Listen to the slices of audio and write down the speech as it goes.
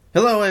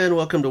Hello and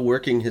welcome to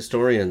Working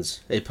Historians,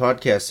 a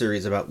podcast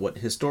series about what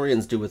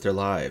historians do with their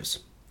lives.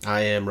 I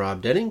am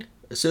Rob Denning,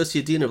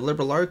 Associate Dean of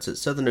Liberal Arts at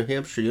Southern New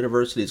Hampshire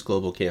University's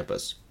Global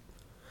Campus.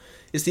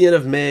 It's the end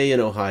of May in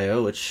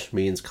Ohio, which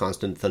means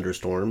constant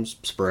thunderstorms,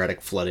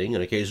 sporadic flooding,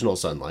 and occasional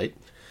sunlight.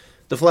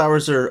 The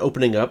flowers are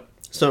opening up,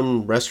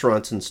 some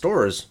restaurants and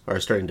stores are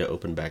starting to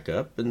open back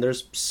up, and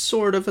there's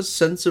sort of a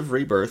sense of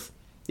rebirth,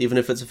 even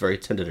if it's a very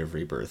tentative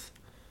rebirth.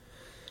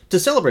 To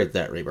celebrate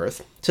that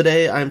rebirth,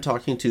 today I'm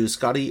talking to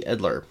Scotty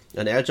Edler,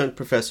 an adjunct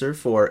professor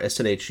for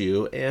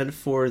SNHU and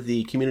for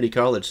the community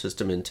college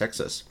system in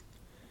Texas.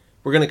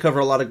 We're going to cover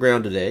a lot of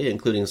ground today,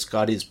 including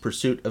Scotty's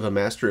pursuit of a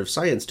Master of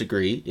Science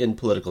degree in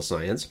political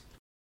science,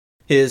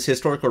 his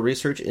historical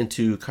research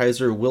into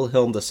Kaiser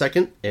Wilhelm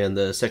II and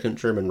the Second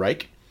German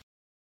Reich,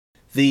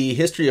 the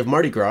history of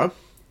Mardi Gras,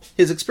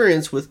 his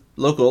experience with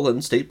local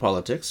and state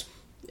politics,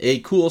 a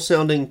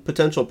cool-sounding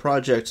potential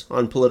project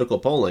on political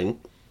polling,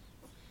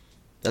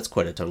 that's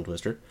quite a tongue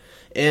twister,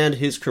 and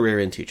his career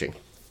in teaching.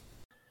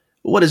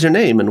 What is your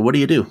name and what do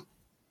you do?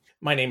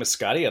 My name is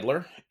Scotty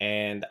Edler,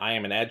 and I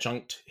am an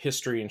adjunct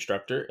history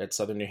instructor at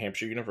Southern New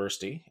Hampshire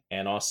University,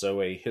 and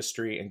also a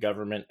history and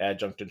government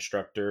adjunct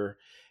instructor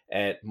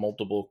at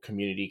multiple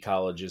community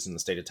colleges in the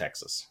state of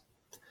Texas.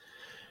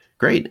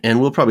 Great, and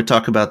we'll probably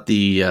talk about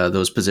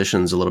those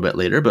positions a little bit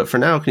later, but for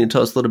now, can you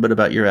tell us a little bit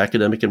about your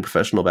academic and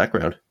professional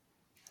background?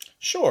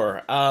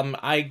 Sure.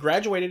 I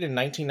graduated in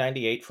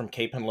 1998 from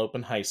Cape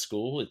Henlopen High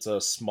School. It's a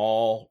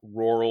small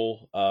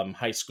rural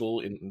high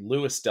school in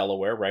Lewis,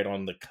 Delaware, right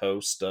on the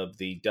coast of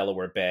the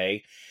Delaware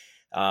Bay.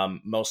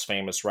 Most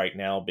famous right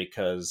now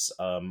because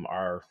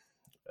our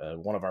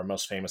one of our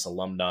most famous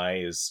alumni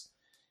is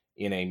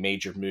in a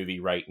major movie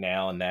right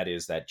now, and that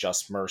is that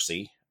Just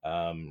Mercy,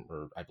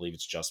 or I believe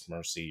it's Just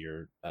Mercy,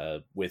 or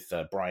with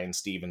Brian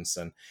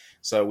Stevenson.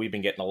 So we've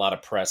been getting a lot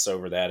of press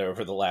over that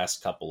over the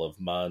last couple of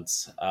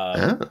months.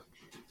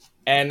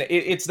 And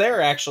it's there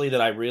actually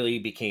that I really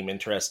became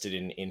interested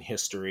in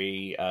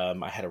history.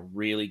 I had a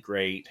really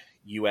great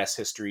U.S.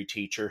 history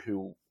teacher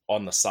who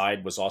on the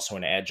side was also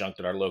an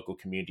adjunct at our local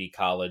community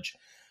college.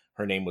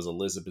 Her name was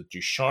Elizabeth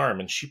Ducharme,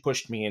 and she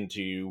pushed me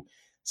into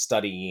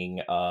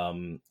studying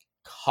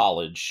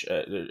college,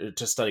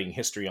 to studying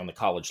history on the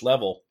college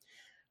level.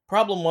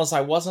 Problem was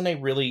I wasn't a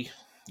really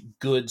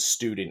good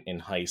student in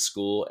high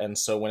school, and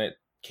so when it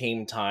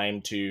came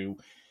time to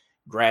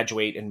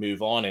graduate and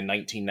move on in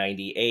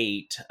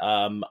 1998,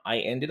 I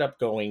ended up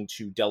going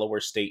to Delaware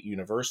State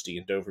University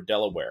in Dover,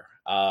 Delaware.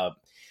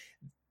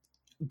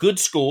 Good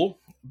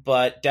school,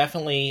 but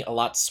definitely a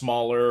lot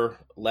smaller,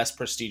 less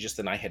prestigious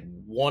than I had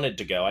wanted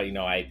to go.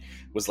 I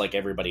was like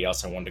everybody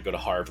else. I wanted to go to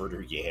Harvard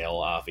or Yale,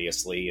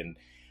 obviously.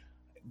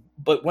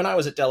 But when I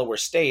was at Delaware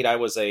State, I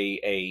was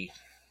I'd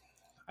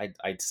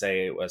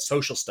say a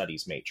social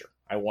studies major.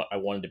 I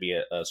wanted to be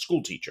a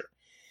school teacher.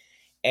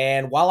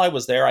 And while I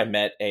was there, I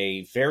met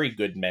a very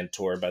good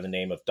mentor by the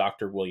name of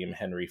Dr. William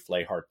Henry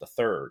Flahart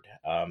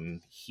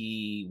III.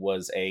 He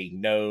was a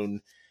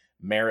known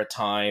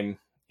maritime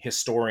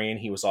historian.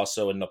 He was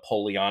also a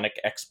Napoleonic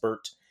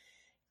expert.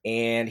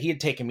 And he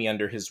had taken me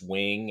under his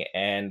wing.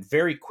 And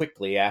very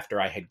quickly after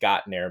I had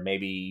gotten there,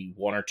 maybe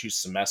 1 or 2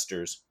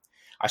 semesters,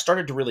 I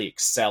started to really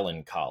excel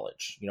in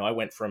college. I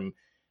went from,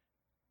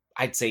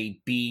 I'd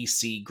say, B,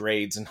 C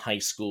grades in high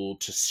school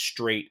to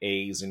straight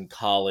A's in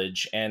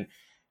college. And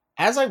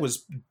as I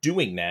was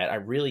doing that, I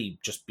really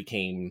just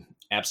became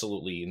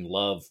absolutely in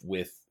love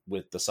with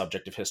the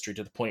subject of history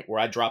to the point where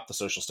I dropped the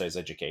social studies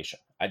education.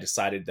 I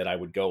decided that I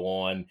would go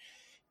on,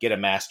 get a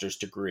master's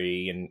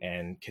degree,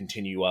 and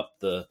continue up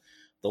the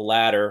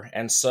ladder.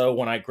 And so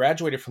when I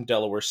graduated from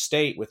Delaware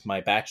State with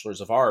my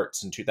Bachelor's of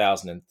Arts in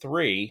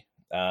 2003,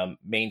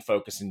 main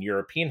focus in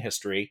European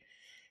history,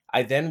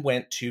 I then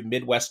went to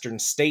Midwestern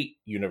State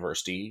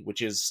University,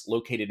 which is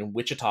located in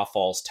Wichita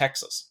Falls,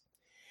 Texas.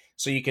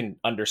 So you can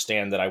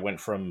understand that I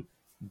went from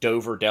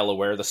Dover,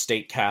 Delaware, the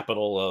state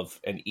capital of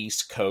an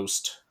East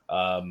Coast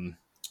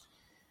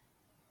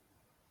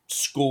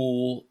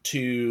school,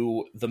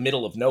 to the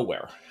middle of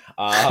nowhere.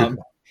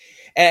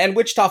 And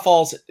Wichita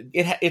Falls,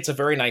 it's a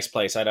very nice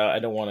place. I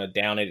don't want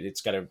to down it.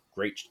 It's got a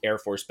great Air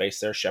Force base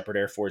there, Shepherd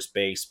Air Force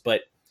Base.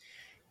 But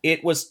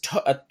it was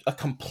a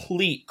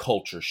complete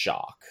culture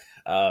shock.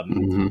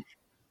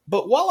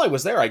 But while I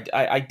was there,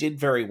 I did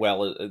very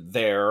well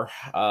there.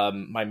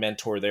 My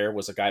mentor there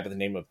was a guy by the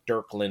name of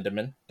Dirk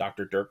Lindemann,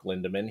 Dr. Dirk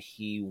Lindemann.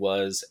 He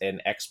was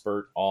an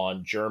expert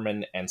on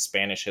German and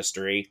Spanish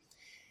history.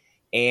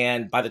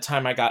 And by the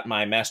time I got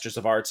my Master's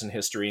of Arts in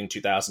History in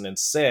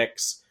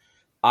 2006,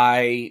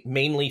 I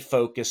mainly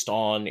focused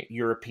on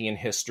European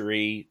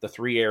history. The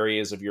 3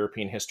 areas of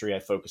European history I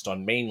focused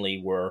on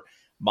mainly were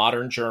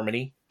modern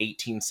Germany,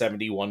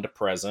 1871 to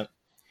present,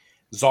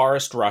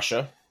 Tsarist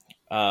Russia,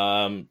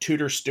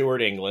 Tudor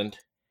Stuart England,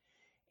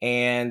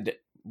 and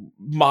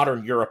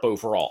modern Europe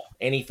overall.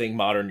 Anything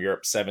modern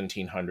Europe,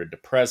 1700 to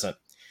present.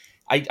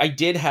 I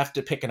did have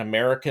to pick an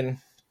American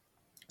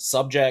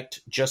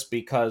subject just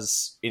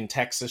because in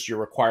Texas you're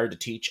required to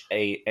teach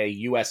a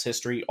U.S.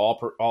 history.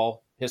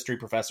 All history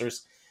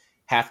professors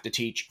have to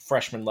teach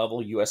freshman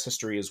level U.S.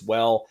 history as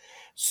well.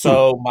 Hmm.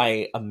 So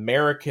my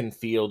American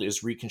field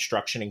is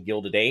Reconstruction and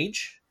Gilded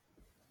Age.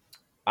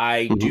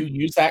 I do Mhm.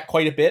 use that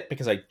quite a bit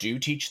because I do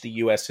teach the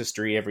U.S.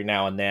 history every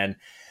now and then.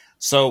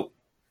 So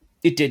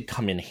it did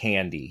come in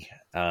handy.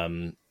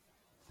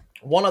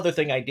 One other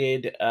thing I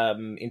did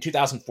in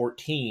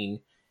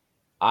 2014,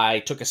 I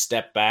took a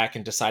step back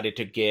and decided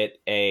to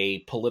get a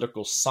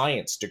political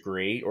science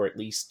degree, or at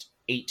least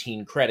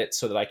 18 credits,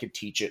 so that I could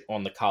teach it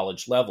on the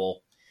college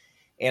level.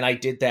 And I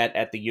did that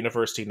at the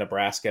University of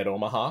Nebraska at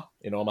Omaha,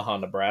 in Omaha,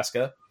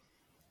 Nebraska.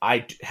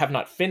 I have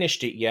not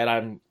finished it yet.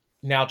 I'm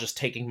now just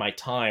taking my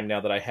time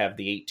now that I have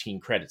the 18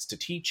 credits to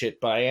teach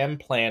it, but I am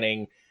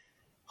planning,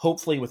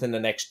 hopefully within the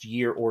next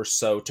year or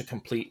so, to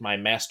complete my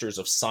Master's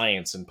of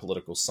Science in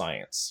Political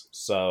Science.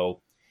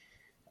 So,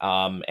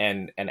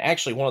 and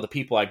actually, one of the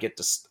people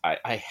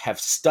I have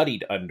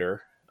studied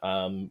under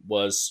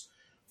was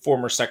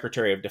former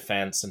Secretary of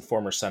Defense and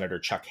former Senator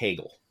Chuck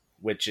Hagel,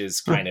 which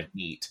is kind of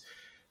neat.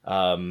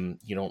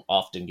 You don't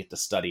often get to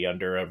study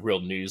under a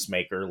real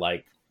newsmaker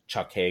like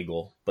Chuck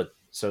Hagel, but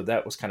so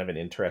that was kind of an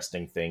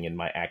interesting thing in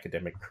my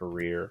academic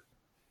career.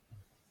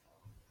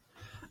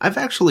 I've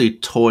actually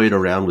toyed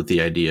around with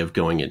the idea of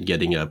going and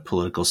getting a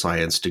political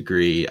science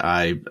degree.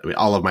 I mean,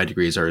 all of my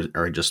degrees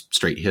are just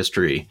straight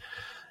history,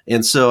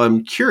 and so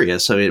I'm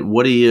curious. I mean,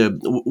 what do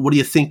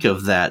you think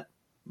of that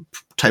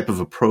type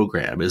of a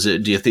program?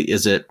 Do you think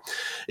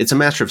it's a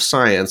Master of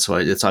Science, so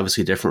it's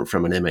obviously different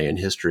from an MA in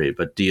history,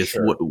 but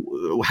Sure.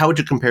 how would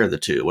you compare the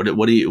two? What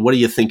are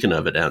you thinking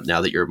of it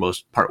now that you're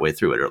most partway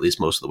through it, or at least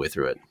most of the way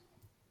through it?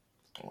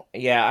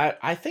 Yeah,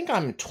 I think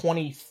I'm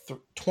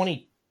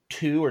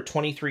 22 or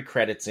 23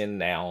 credits in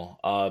now.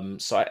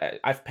 So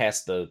I've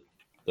passed the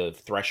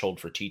threshold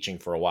for teaching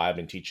for a while. I've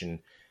been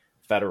teaching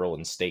federal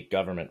and state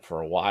government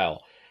for a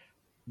while.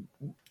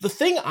 The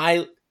thing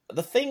I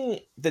the thing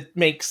that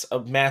makes a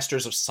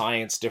Master's of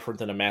Science different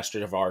than a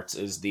Master's of Arts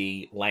is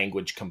the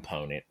language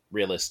component,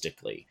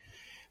 realistically.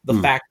 The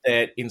Mm. fact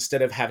that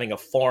instead of having a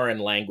foreign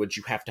language,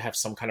 you have to have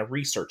some kind of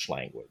research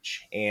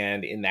language.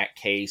 And in that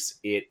case,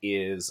 it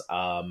is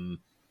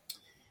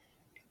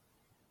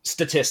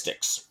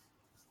statistics.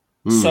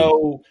 Mm.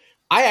 So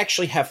I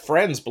actually have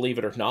friends, believe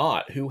it or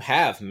not, who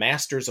have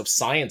Masters of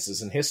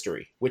Sciences in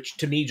history, which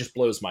to me just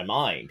blows my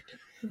mind.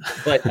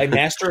 But a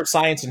Master of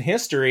Science in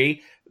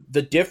history,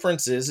 the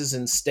difference is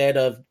instead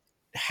of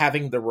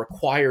having the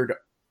required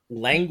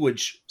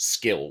language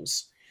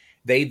skills,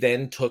 they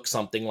then took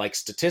something like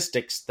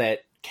statistics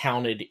that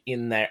counted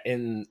in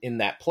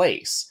that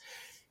place.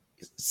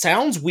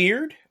 Sounds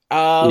weird,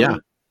 Yeah.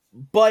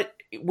 but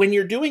when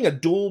you're doing a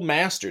dual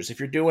masters, if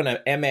you're doing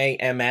a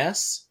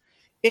MA/MS,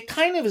 it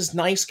kind of is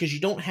nice because you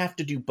don't have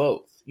to do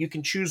both. You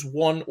can choose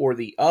one or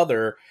the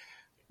other.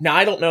 Now,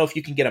 I don't know if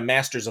you can get a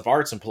Master's of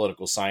Arts in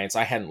Political Science.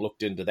 I hadn't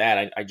looked into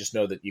that. I just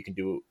know that you can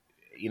do,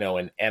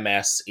 an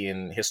MS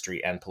in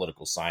History and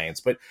Political Science.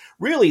 But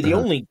really, the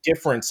Uh-huh. only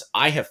difference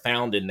I have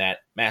found in that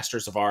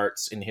Master's of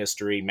Arts in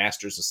History,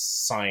 Master's of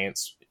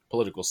Science,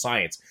 Political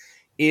Science,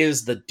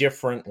 is the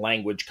different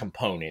language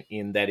component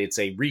in that it's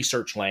a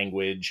research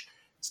language,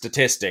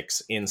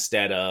 statistics,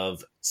 instead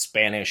of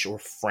Spanish or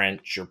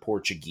French or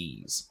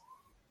Portuguese.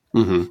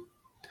 Hmm.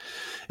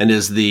 And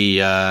is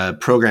the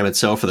program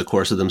itself or the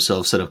courses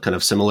themselves set up kind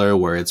of similar,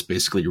 where it's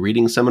basically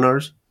reading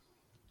seminars?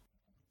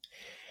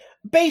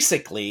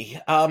 Basically,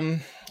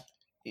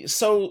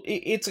 so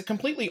it's a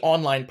completely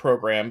online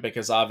program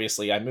because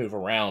obviously I move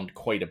around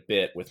quite a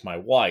bit with my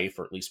wife,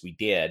 or at least we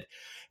did.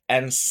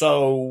 And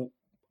so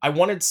I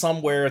wanted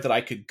somewhere that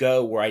I could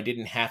go where I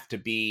didn't have to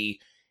be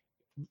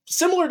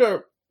similar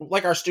to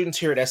like our students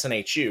here at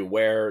SNHU,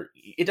 where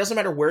it doesn't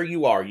matter where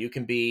you are. You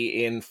can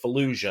be in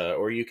Fallujah,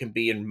 or you can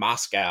be in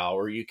Moscow,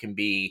 or you can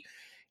be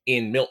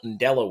in Milton,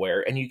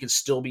 Delaware, and you can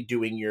still be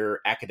doing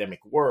your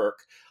academic work.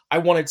 I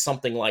wanted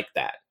something like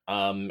that.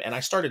 And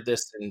I started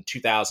this in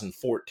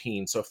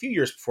 2014, so a few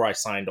years before I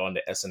signed on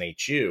to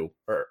SNHU,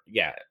 or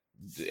yeah,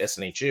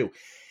 SNHU.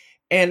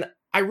 And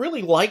I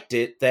really liked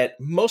it that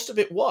most of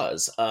it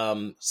was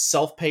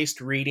self-paced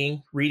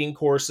reading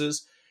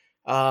courses,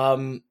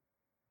 um,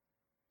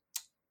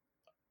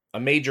 a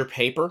major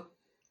paper,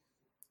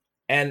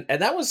 and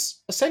that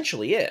was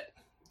essentially it.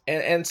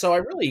 And so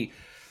I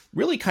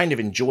really kind of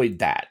enjoyed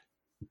that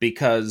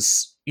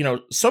because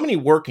so many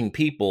working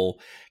people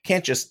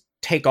can't just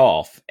take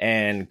off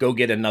and go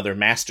get another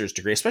master's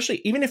degree, especially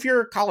even if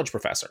you're a college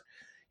professor.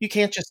 You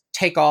can't just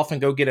take off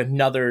and go get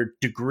another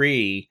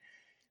degree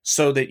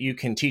so that you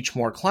can teach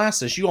more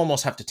classes. You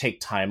almost have to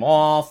take time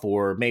off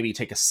or maybe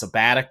take a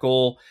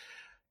sabbatical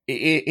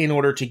in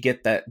order to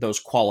get those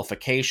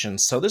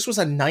qualifications. So this was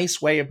a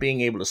nice way of being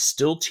able to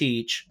still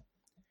teach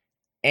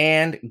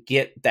and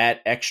get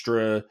that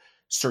extra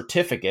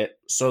certificate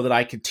so that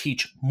I could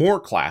teach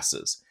more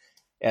classes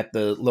at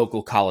the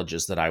local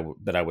colleges that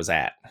I was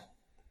at.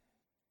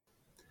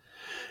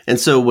 And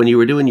so when you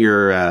were doing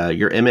your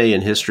MA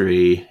in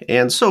history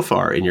and so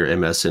far in your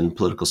MS in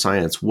political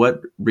science,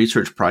 what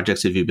research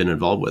projects have you been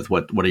involved with?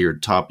 What are your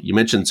top? You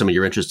mentioned some of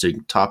your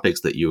interesting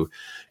topics that you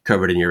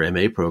covered in your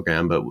MA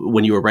program, but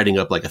when you were writing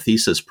up like a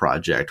thesis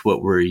project,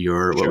 what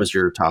was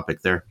your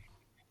topic there?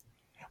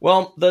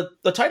 Well,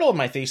 the title of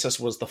my thesis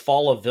was The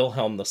Fall of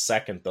Wilhelm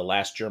II, the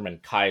Last German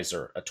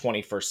Kaiser, a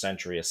 21st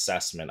Century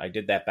Assessment. I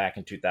did that back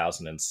in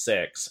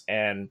 2006,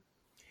 and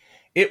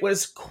it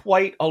was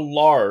quite a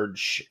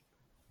large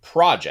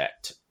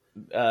project.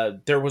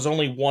 There was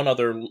only one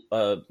other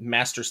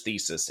master's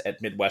thesis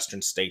at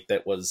Midwestern State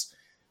that was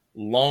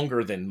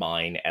longer than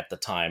mine at the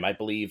time. I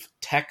believe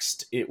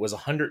text, it was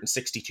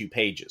 162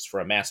 pages for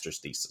a master's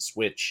thesis,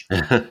 which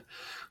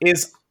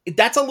is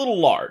that's a little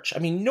large. I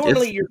mean,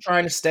 normally you're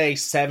trying to stay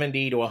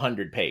 70 to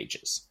 100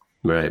 pages.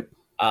 Right.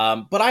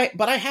 But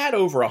I had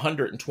over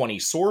 120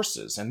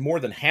 sources, and more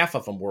than half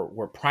of them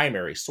were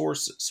primary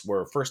sources,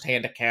 were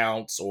firsthand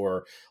accounts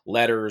or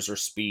letters or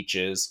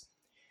speeches.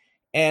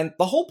 And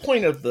the whole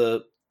point of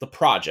the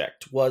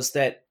project was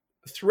that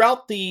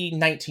throughout the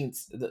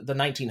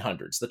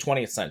 1900s, the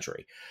 20th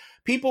century,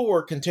 people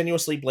were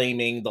continuously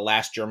blaming the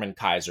last German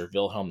Kaiser,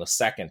 Wilhelm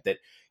II, that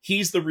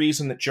he's the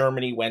reason that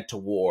Germany went to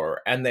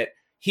war, and that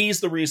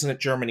he's the reason that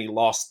Germany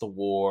lost the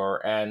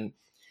war, and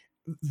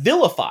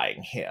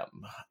vilifying him,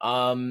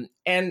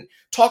 and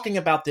talking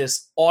about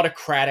this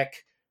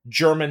autocratic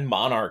German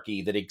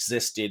monarchy that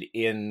existed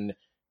in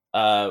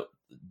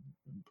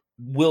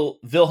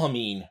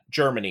Wilhelmine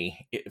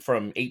Germany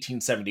from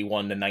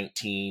 1871 to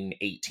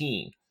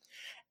 1918.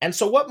 And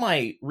so what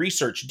my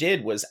research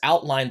did was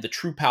outline the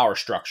true power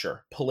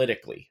structure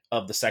politically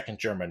of the Second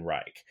German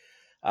Reich.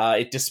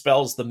 It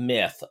dispels the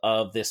myth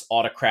of this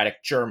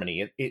autocratic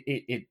Germany.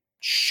 It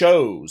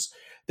shows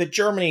that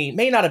Germany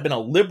may not have been a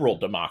liberal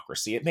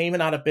democracy. It may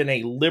not have been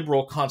a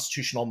liberal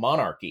constitutional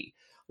monarchy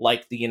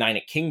like the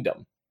United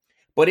Kingdom,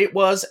 but it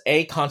was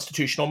a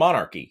constitutional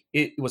monarchy.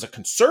 It was a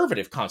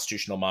conservative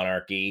constitutional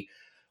monarchy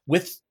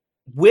with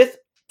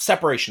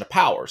separation of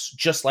powers,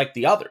 just like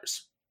the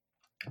others,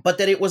 but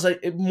that it was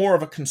more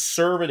of a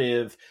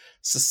conservative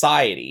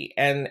society.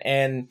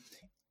 And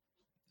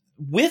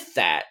with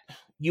that,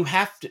 you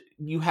have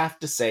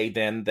to say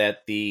then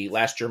that the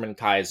last German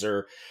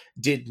Kaiser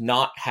did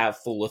not have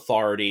full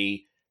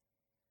authority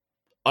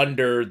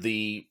under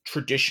the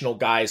traditional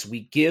guise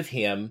we give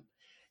him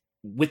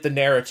with the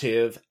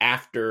narrative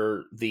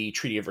after the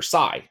Treaty of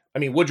Versailles. I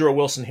mean, Woodrow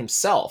Wilson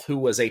himself, who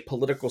was a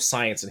political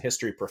science and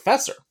history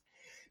professor,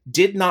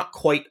 did not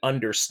quite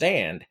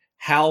understand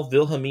how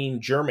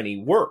Wilhelmine Germany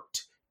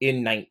worked in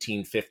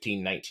 1915,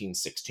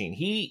 1916.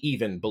 He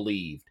even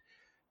believed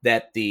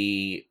that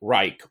the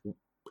Reich,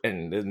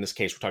 and in this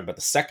case, we're talking about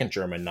the Second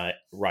German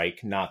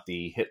Reich, not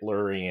the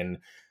Hitlerian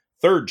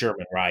Third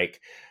German Reich,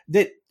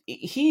 that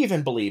he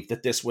even believed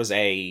that this was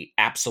a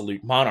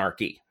absolute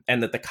monarchy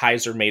and that the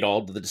Kaiser made all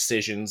of the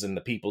decisions and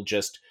the people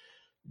just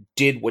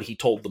did what he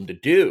told them to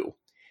do.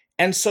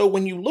 And so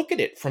when you look at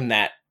it from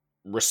that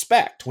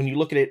respect, when you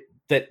look at it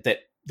that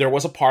there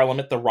was a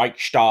parliament, the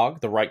Reichstag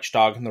and the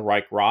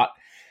Reichsrat,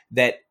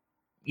 that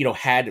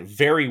had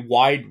very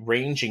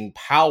wide-ranging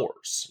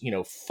powers,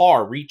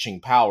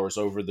 far-reaching powers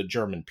over the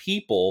German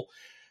people,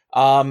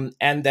 and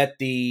that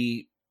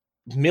the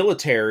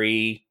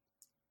military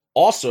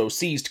also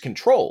seized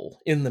control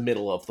in the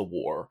middle of the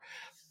war.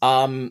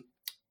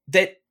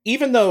 That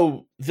even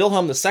though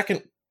Wilhelm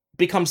II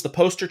becomes the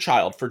poster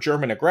child for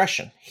German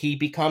aggression, he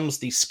becomes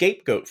the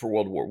scapegoat for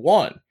World War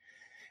I,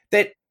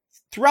 that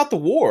throughout the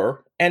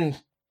war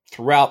and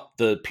throughout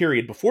the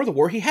period before the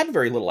war, he had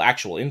very little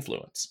actual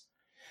influence.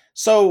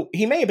 So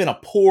he may have been a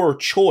poor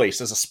choice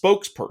as a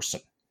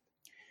spokesperson,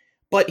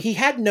 but he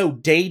had no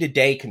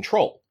day-to-day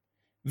control.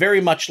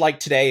 Very much like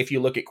today, if you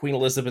look at Queen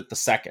Elizabeth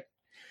II.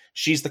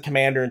 She's the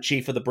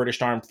commander-in-chief of the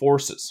British Armed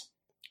Forces.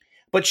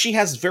 But she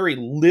has very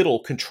little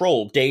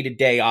control,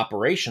 day-to-day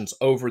operations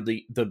over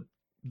the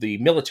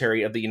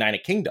military of the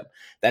United Kingdom.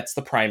 That's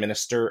the Prime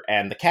Minister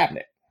and the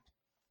Cabinet.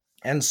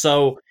 And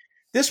so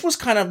this was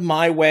kind of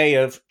my way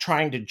of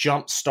trying to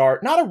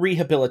jumpstart, not a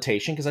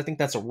rehabilitation, because I think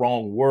that's a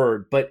wrong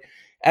word, but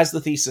as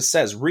the thesis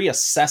says,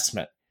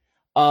 reassessment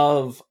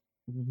of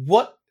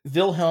what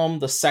Wilhelm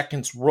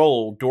II's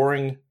role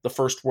during the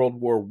First World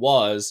War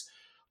was,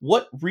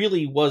 what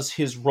really was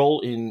his role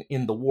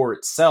in the war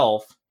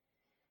itself,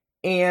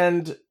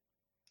 and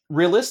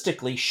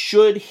realistically,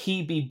 should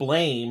he be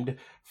blamed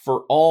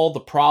for all the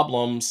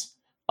problems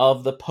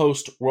of the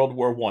post-World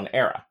War I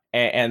era?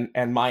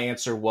 And my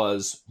answer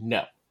was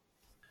no.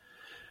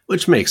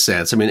 Which makes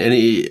sense. I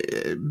mean,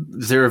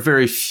 there are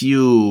very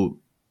few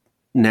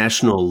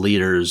national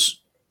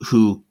leaders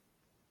who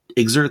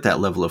exert that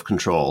level of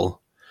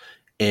control.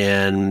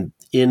 And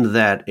in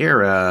that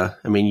era,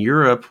 I mean,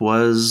 Europe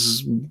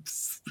was,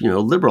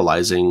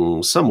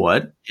 liberalizing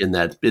somewhat in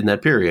that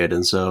period.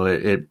 And so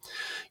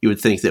you would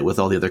think that with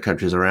all the other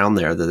countries around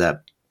there,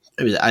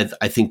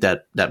 I think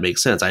that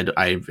makes sense.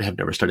 I have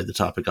never studied the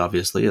topic,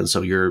 obviously. And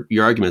so your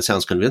argument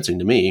sounds convincing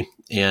to me.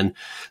 And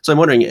so I'm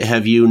wondering,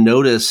 have you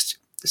noticed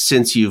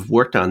since you've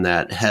worked on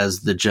that,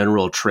 has the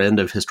general trend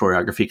of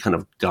historiography kind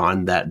of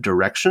gone that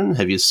direction?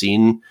 Have you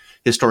seen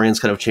historians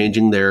kind of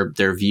changing their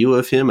view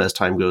of him as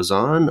time goes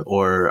on,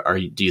 or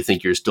do you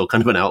think you're still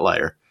kind of an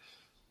outlier?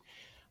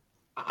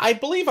 I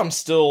believe I'm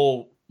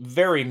still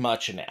very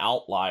much an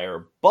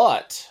outlier,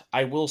 but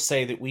I will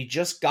say that we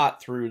just got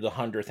through the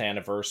 100th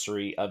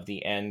anniversary of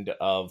the end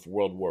of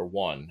World War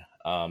One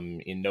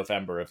in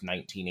November of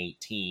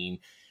 1918.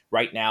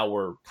 Right now,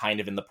 we're kind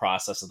of in the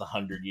process of the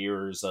 100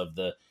 years of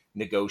the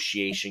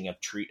negotiation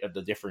of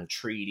the different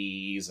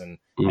treaties, and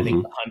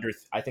Mm-hmm.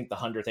 I think the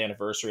 100th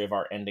anniversary of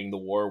our ending the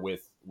war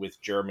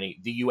with Germany,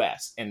 the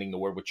U.S. ending the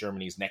war with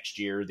Germany is next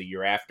year, the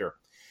year after.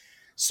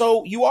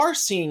 So you are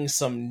seeing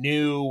some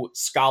new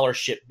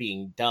scholarship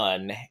being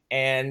done,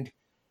 and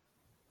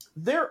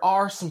there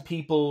are some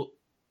people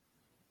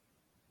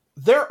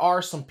there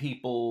are some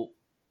people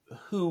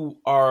who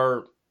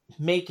are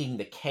making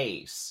the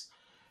case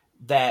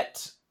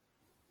that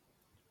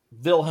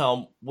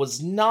Wilhelm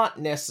was not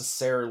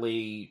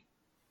necessarily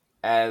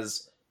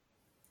as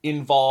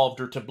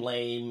involved or to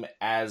blame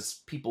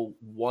as people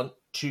want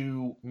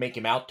to make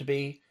him out to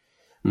be.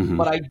 Mm-hmm.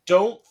 But I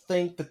don't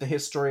think that the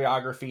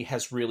historiography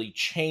has really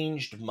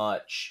changed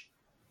much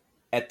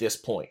at this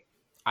point.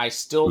 I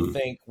still Mm-hmm.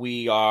 think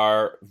we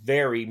are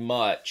very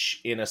much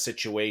in a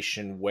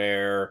situation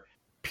where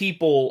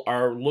people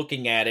are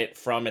looking at it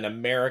from an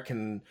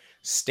American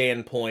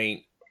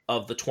standpoint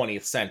of the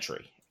 20th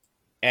century.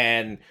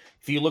 And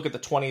if you look at the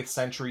 20th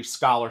century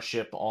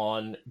scholarship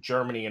on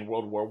Germany in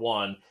World War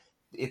One,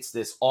 it's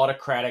this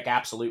autocratic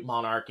absolute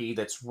monarchy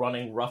that's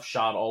running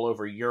roughshod all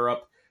over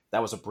Europe.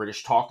 That was a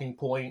British talking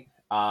point,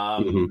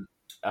 Mm-hmm.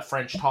 a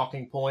French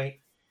talking point.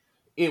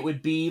 It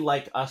would be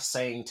like us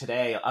saying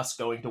today, us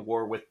going to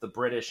war with the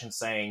British and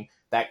saying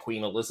that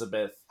Queen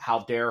Elizabeth, how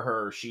dare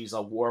her? She's a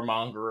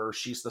warmonger.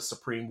 She's the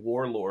supreme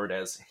warlord,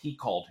 as he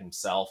called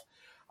himself.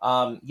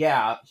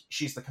 Yeah,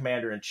 she's the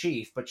commander in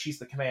chief, but she's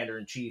the commander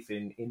in chief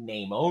in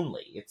name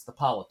only. It's the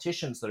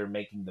politicians that are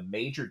making the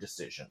major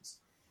decisions.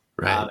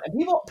 Right.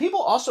 And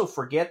people also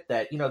forget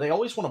that they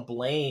always want to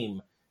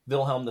blame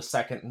Wilhelm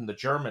II and the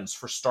Germans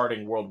for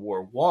starting World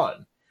War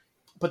One,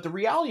 but the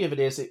reality of it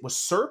is, it was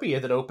Serbia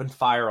that opened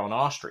fire on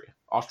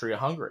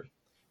Austria-Hungary,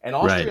 and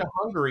Right.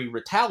 Austria-Hungary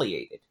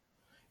retaliated.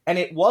 And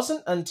it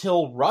wasn't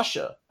until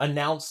Russia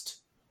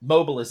announced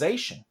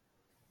mobilization,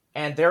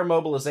 and their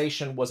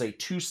mobilization was a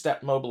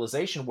two-step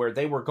mobilization where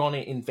they were going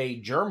to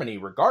invade Germany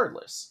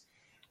regardless,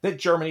 that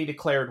Germany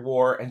declared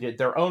war and did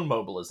their own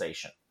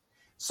mobilization.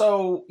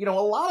 So, a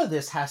lot of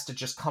this has to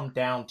just come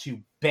down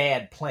to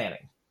bad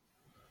planning.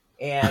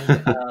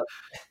 And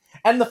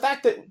and the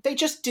fact that they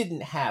just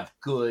didn't have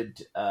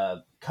good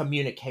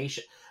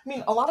communication. I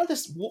mean, a lot of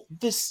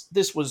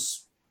this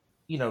was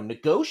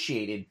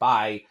negotiated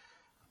by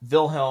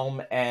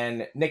Wilhelm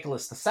and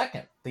Nicholas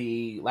II,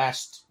 the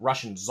last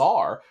Russian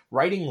Tsar,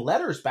 writing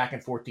letters back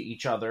and forth to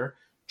each other,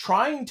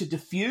 trying to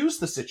diffuse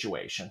the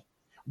situation,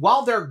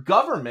 while their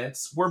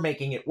governments were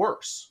making it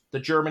worse. The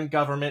German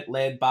government,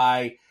 led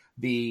by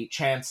the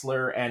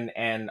Chancellor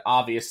and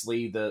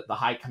obviously the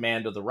high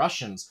command of the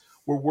Russians,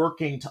 were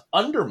working to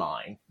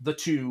undermine the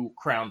two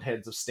crowned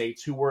heads of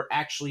states who were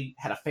actually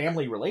had a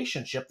family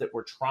relationship that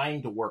were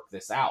trying to work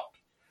this out.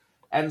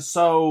 And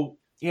so,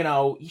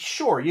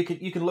 sure, you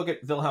can look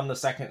at Wilhelm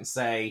II and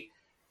say,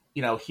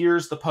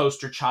 here's the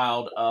poster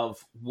child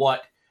of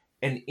what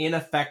an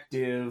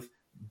ineffective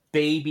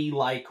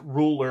baby-like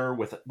ruler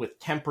with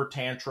temper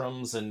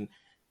tantrums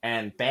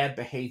and bad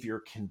behavior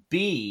can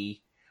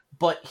be.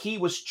 But he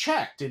was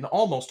checked in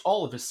almost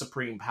all of his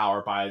supreme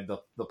power by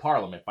the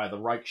parliament, by the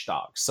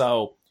Reichstag.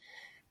 So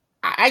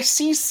I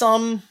see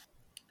some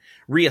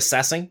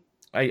reassessing.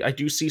 I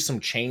do see some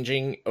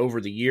changing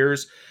over the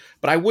years,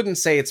 but I wouldn't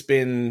say it's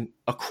been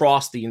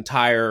across the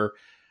entire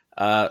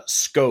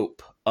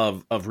scope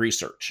of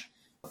research.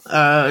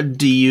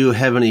 Do you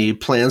have any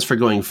plans for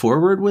going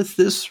forward with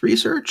this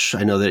research?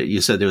 I know that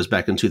you said it was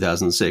back in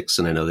 2006,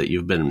 and I know that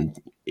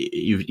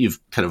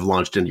you've kind of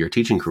launched into your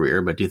teaching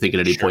career. But do you think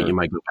at any point Sure. you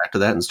might go back to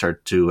that and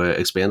start to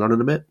expand on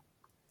it a bit?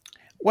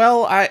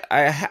 Well,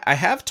 I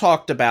have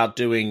talked about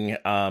doing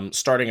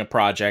starting a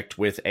project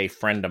with a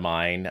friend of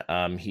mine.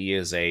 He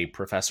is a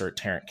professor at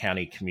Tarrant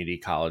County Community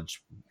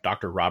College,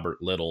 Dr. Robert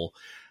Little.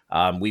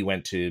 We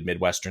went to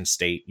Midwestern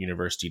State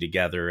University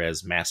together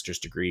as master's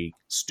degree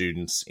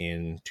students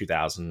in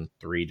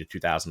 2003 to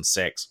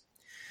 2006.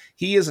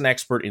 He is an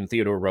expert in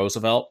Theodore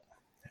Roosevelt.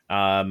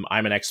 I'm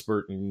an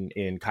expert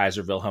in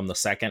Kaiser Wilhelm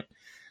II.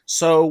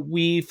 So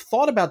we've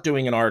thought about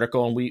doing an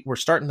article, and we're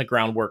starting the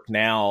groundwork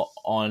now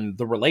on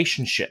the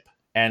relationship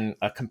and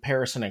a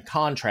comparison and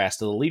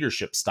contrast of the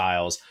leadership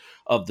styles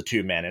of the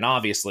two men. And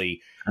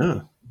obviously,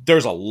 Oh.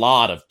 there's a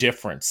lot of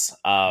difference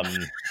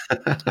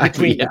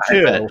between Yeah, the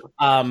I bet.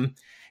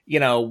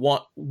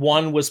 two.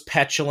 One was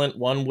petulant,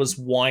 one was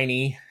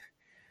whiny.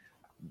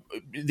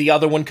 The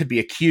other one could be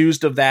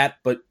accused of that,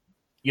 but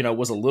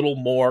was a little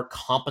more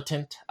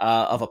competent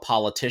of a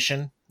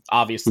politician.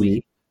 Obviously, Mhm.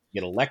 he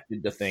get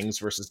elected to things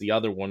versus the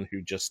other one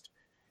who just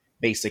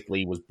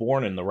basically was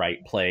born in the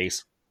right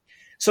place.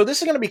 So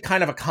this is going to be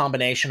kind of a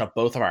combination of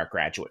both of our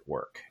graduate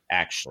work,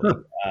 actually.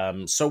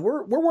 So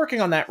we're working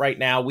on that right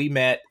now. We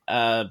met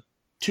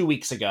 2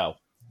 weeks ago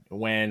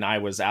when I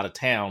was out of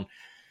town.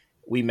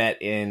 We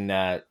met in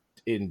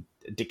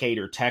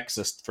Decatur,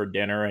 Texas for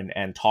dinner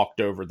and talked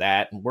over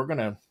that. And we're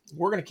gonna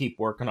keep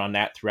working on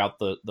that throughout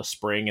the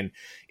spring. And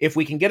if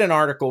we can get an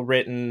article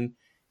written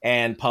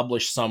and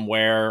published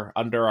somewhere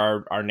under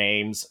our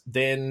names,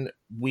 then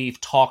we've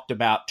talked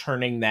about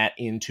turning that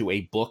into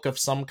a book of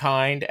some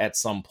kind at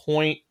some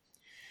point.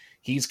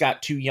 He's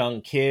got 2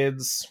 young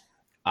kids.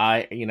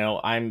 I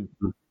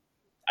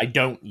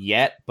don't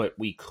yet, but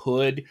we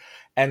could.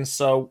 And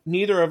so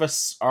neither of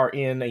us are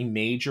in a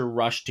major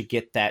rush to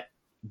get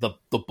the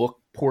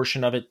book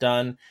portion of it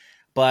done.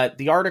 But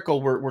the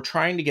article, we're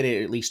trying to get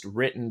it at least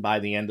written by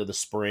the end of the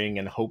spring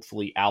and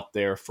hopefully out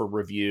there for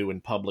review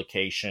and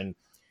publication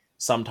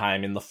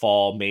sometime in the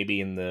fall,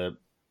 maybe in the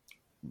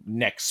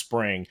next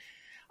spring.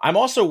 I'm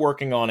also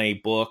working on a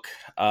book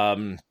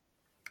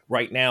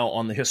right now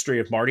on the history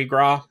of Mardi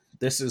Gras.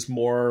 This is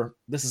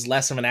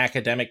less of an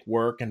academic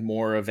work and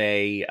more of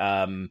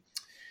a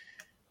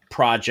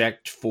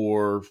project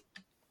for,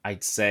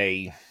 I'd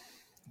say,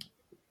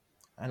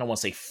 I don't want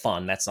to say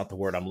fun. That's not the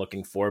word I'm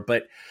looking for,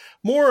 but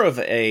more of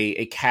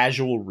a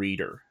casual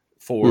reader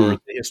for the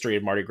history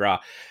of Mardi Gras.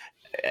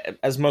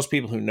 As most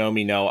people who know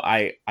me know,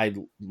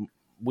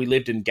 we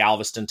lived in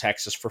Galveston,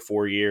 Texas for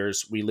 4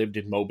 years. We lived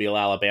in Mobile,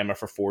 Alabama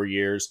for 4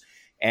 years.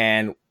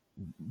 And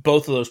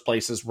both of those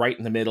places, right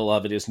in the middle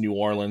of it is New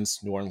Orleans.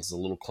 New Orleans is a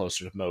little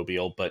closer to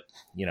Mobile, but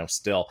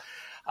still.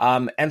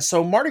 And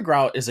so Mardi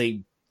Gras is a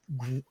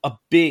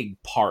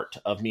big part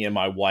of me and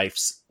my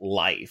wife's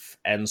life.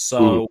 And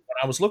so when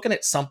I was looking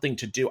at something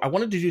to do, I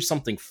wanted to do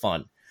something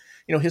fun.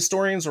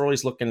 Historians are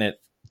always looking at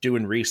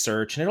doing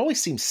research, and it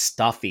always seems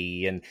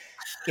stuffy. And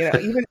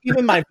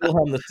even my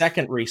Wilhelm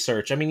II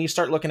research, I mean, you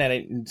start looking at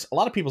it, and a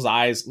lot of people's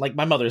eyes, like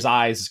my mother's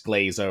eyes,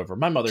 glaze over.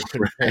 My mother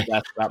couldn't care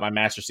less about my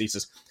master's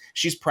thesis.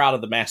 She's proud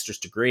of the master's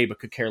degree, but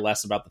could care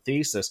less about the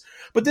thesis.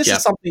 But this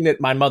is something that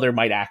my mother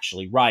might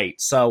actually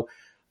write. So,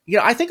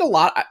 I think a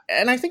lot,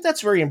 and I think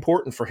that's very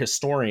important for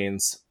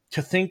historians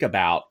to think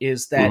about,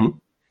 is that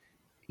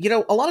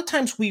a lot of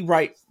times we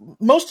write,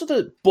 most of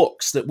the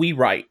books that we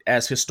write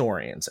as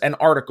historians and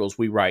articles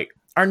we write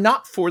are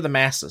not for the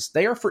masses.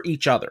 They are for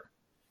each other.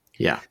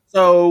 Yeah.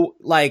 So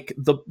like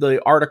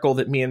the article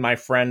that me and my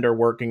friend are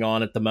working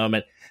on at the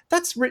moment,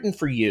 that's written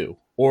for you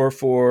or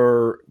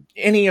for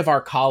any of our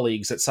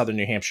colleagues at Southern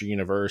New Hampshire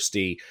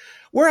University.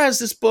 Whereas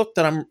this book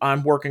that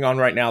I'm working on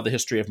right now, The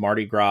History of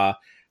Mardi Gras,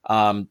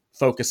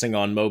 focusing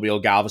on Mobile,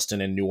 Galveston,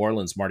 and New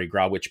Orleans Mardi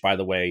Gras, which, by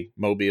the way,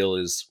 Mobile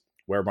is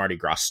where Mardi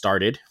Gras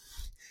started.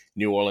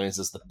 New Orleans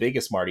is the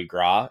biggest Mardi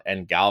Gras,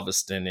 and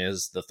Galveston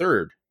is the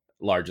third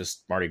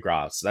largest Mardi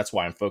Gras. So that's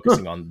why I'm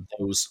focusing on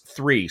those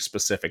 3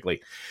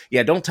 specifically.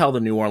 Yeah, don't tell the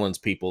New Orleans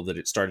people that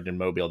it started in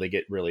Mobile. They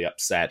get really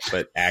upset,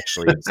 but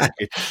actually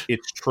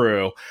it's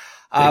true.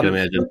 I can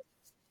imagine.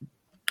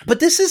 But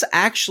this is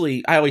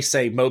actually, I always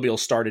say Mobile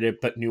started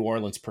it, but New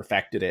Orleans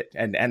perfected it.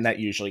 And that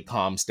usually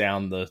calms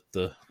down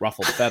the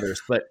ruffled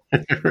feathers. But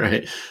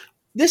right.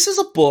 This is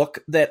a book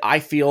that I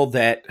feel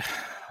that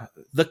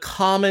the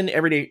common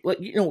everyday,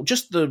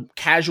 just the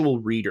casual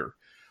reader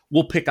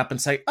will pick up and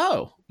say,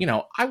 oh,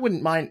 I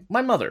wouldn't mind.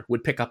 My mother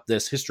would pick up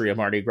this History of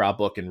Mardi Gras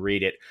book and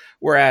read it.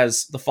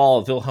 Whereas The Fall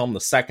of Wilhelm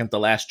II, The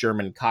Last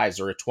German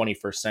Kaiser, a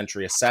 21st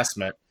century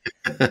assessment,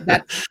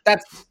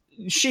 that's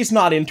she's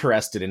not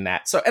interested in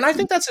that. So, and I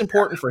think that's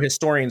important for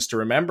historians to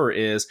remember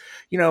is,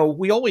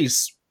 we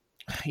always,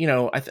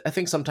 I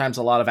think sometimes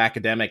a lot of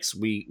academics,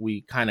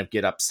 we kind of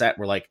get upset.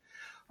 We're like,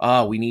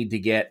 we need to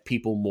get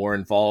people more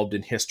involved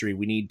in history.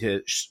 We need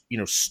to,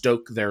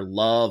 stoke their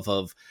love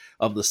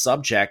of the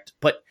subject.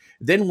 But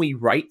then we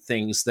write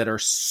things that are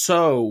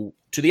so,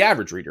 to the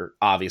average reader,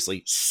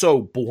 obviously, so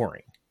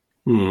boring,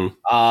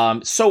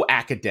 so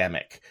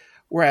academic.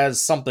 Whereas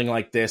something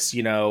like this,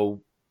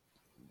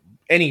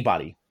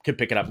 anybody could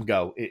pick it up and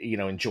go,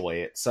 enjoy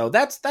it. So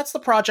that's the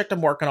project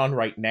I'm working on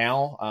right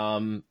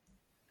now.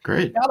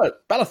 Great.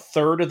 About a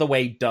third of the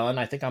way done.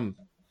 I think I'm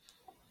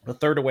a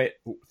third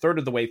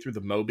of the way through the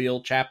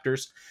Mobile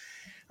chapters.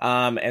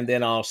 And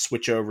then I'll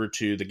switch over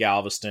to the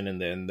Galveston and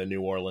then the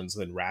New Orleans,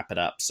 then wrap it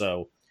up.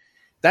 So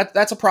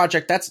that's a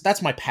project.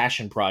 That's my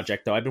passion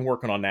project, though. I've been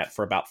working on that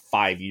for about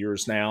 5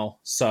 years now.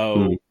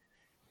 So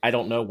I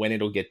don't know when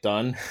it'll get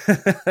done.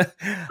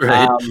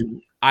 Right.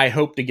 I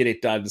hope to get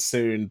it done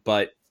soon,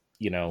 but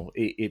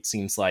it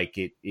seems like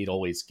it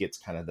always gets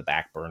kind of the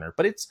back burner.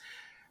 But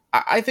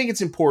I think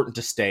it's important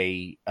to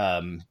stay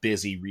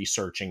busy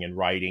researching and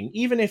writing,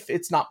 even if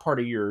it's not part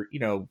of your,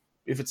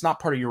 if it's not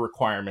part of your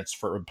requirements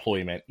for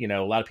employment. A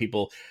lot of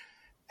people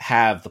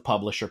have the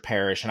publish or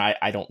perish, and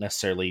I don't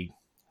necessarily,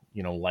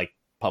 like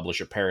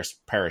publish or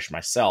perish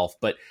myself,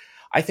 but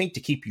I think to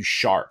keep you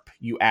sharp,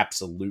 you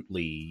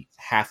absolutely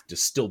have to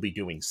still be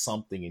doing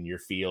something in your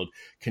field,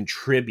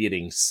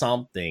 contributing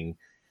something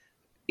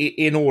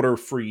in order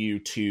for you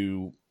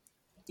to,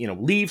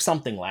 leave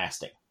something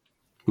lasting.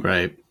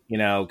 Right.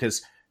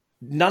 Because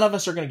none of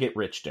us are going to get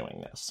rich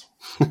doing this.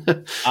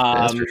 That's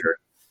for sure.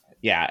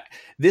 Yeah,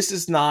 this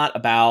is not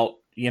about,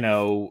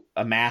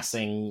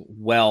 amassing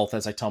wealth,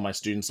 as I tell my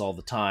students all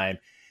the time.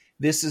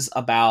 This is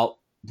about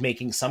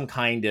making some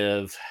kind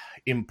of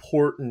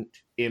important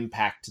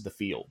impact to the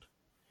field.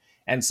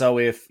 And so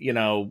if,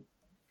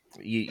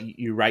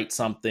 you write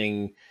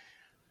something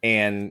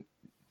and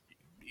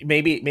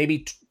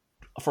maybe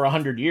for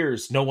 100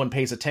 years, no one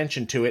pays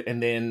attention to it.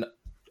 And then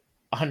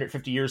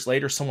 150 years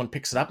later, someone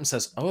picks it up and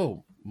says,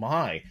 oh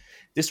my,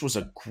 this was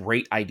a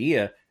great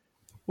idea.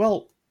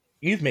 Well,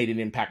 you've made an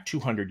impact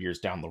 200 years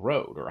down the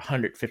road or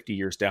 150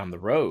 years down the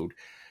road.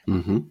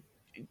 Mm-hmm.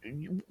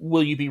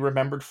 Will you be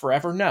remembered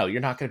forever? No,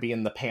 you're not going to be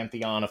in the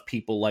pantheon of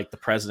people like the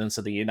presidents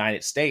of the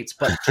United States,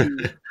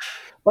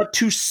 but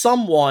to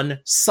someone,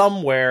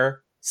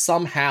 somewhere,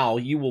 somehow,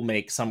 you will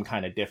make some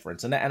kind of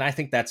difference. And I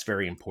think that's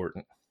very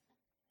important.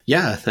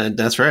 Yeah,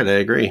 that's right. I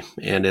agree.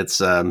 And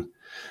it's,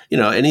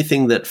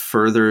 anything that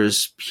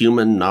furthers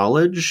human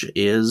knowledge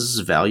is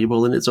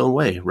valuable in its own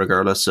way,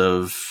 regardless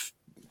of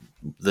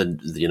the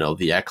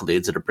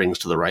accolades that it brings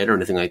to the writer or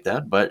anything like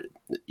that. But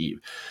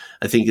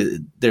I think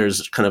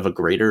there's kind of a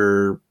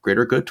greater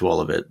good to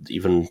all of it,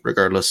 even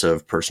regardless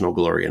of personal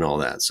glory and all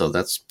that. So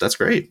that's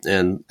great.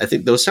 And I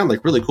think those sound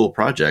like really cool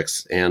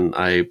projects. And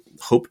I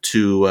hope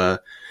to,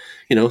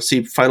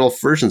 see final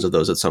versions of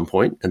those at some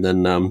point. And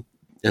then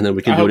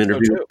we can do an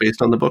interview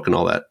based on the book and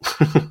all that.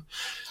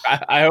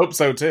 I hope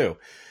so too.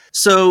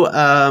 So,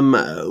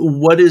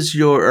 what is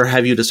or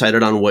have you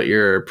decided on what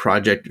your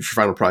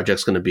final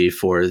project's going to be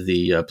for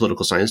the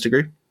political science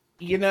degree?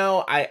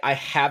 I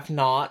have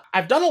not.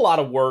 I've done a lot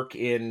of work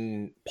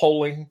in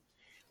polling.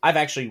 I've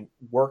actually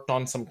worked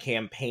on some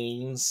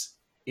campaigns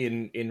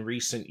in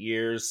recent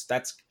years.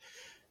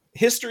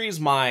 History is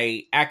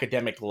my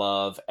academic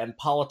love, and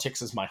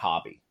politics is my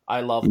hobby. I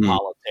love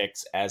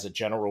politics as a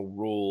general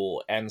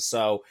rule. And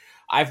so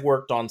I've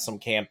worked on some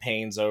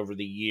campaigns over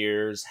the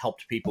years,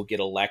 helped people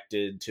get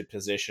elected to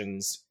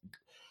positions,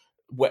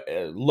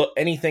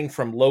 anything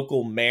from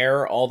local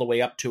mayor all the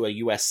way up to a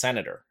U.S.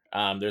 senator.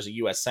 There's a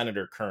U.S.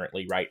 senator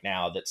currently right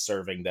now that's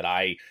serving that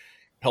I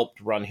helped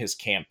run his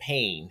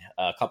campaign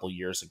a couple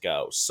years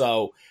ago.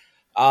 So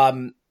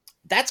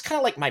that's kind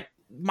of like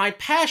my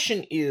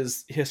passion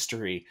is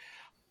history,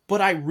 but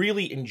I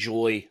really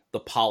enjoy the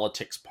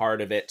politics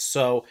part of it.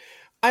 So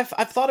I've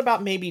thought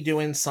about maybe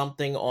doing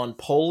something on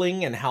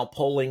polling and how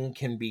polling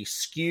can be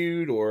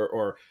skewed,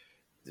 or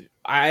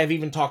I've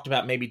even talked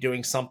about maybe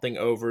doing something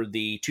over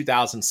the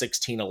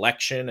 2016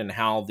 election and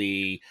how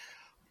the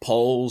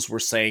polls were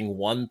saying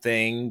one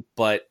thing,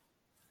 but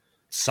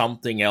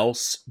something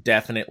else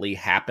definitely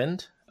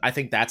happened. I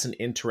think that's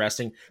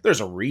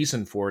there's a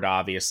reason for it,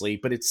 obviously,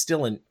 but it's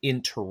still an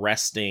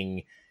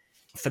interesting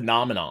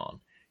phenomenon,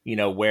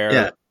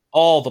 where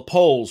all the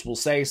polls will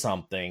say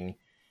something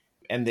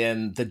and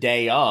then the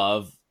day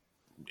of,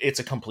 it's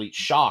a complete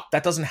shock.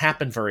 That doesn't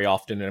happen very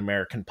often in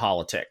American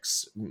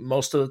politics.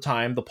 Most of the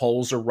time, the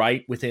polls are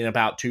right within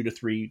about 2 to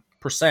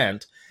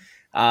 3%.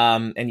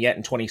 And yet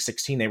in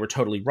 2016, they were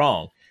totally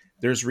wrong.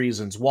 There's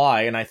reasons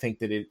why. And I think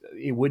that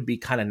it would be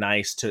kind of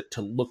nice to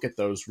look at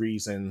those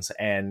reasons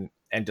and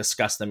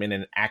discuss them in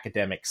an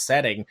academic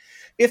setting,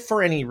 if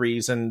for any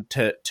reason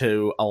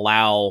to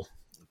allow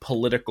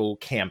political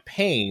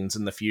campaigns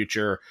in the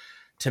future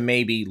to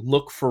maybe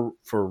look for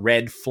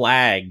red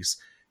flags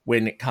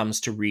when it comes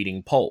to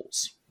reading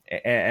polls.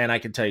 And I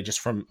can tell you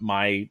just from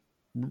my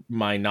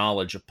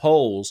knowledge of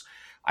polls,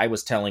 I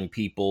was telling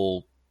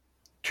people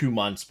 2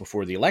 months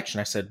before the election,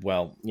 I said,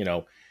 well,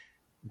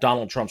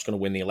 Donald Trump's going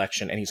to win the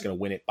election and he's going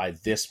to win it by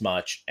this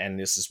much. And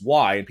this is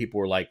why. And people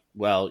were like,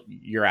 well,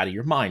 you're out of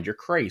your mind. You're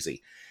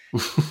crazy.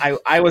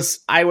 I was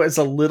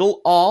a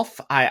little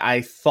off.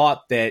 I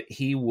thought that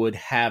he would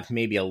have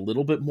maybe a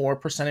little bit more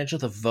percentage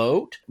of the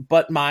vote,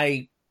 but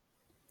my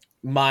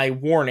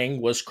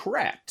warning was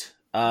correct.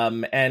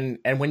 And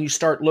when you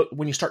start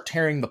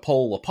tearing the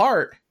poll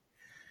apart,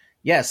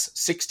 yes,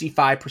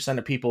 65%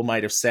 of people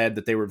might have said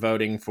that they were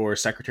voting for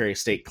Secretary of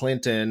State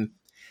Clinton,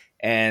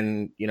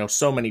 and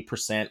so many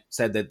percent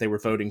said that they were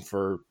voting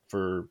for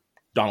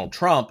Donald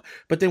Trump.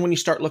 But then when you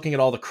start looking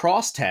at all the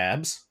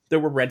crosstabs, there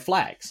were red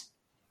flags.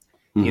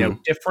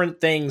 Different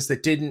things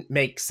that didn't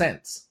make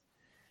sense.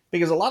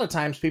 Because a lot of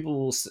times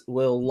people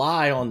will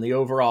lie on the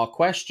overall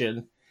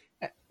question.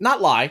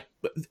 Not lie,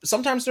 but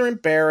sometimes they're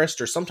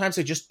embarrassed, or sometimes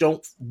they just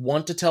don't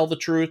want to tell the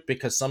truth,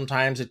 because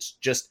sometimes it's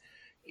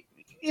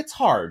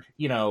hard,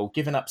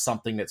 giving up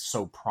something that's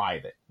so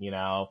private,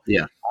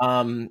 Yeah.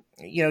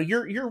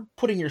 You're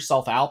putting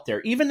yourself out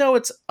there, even though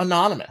it's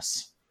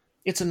anonymous.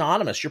 It's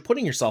anonymous. You're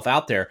putting yourself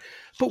out there.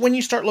 But when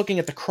you start looking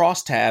at the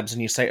crosstabs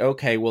and you say,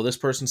 okay, well, this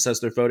person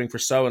says they're voting for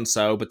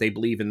so-and-so, but they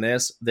believe in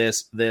this,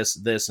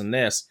 and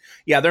this.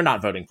 Yeah, they're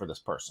not voting for this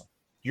person.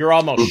 You're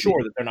almost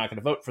sure that they're not going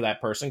to vote for that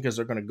person, because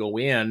they're going to go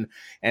in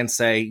and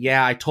say,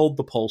 yeah, I told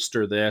the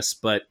pollster this,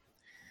 but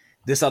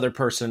this other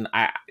person,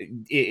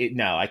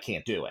 no, I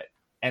can't do it.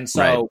 And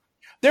so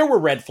there were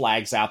red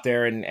flags out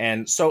there.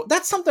 And so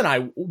that's something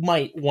I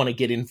might want to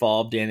get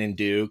involved in and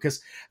do,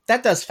 because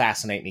that does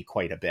fascinate me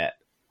quite a bit.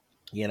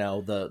 You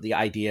know, the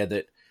idea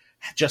that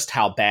just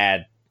how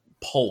bad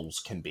polls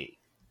can be,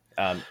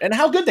 and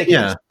how good they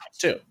can be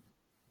too.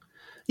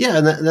 Yeah,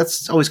 and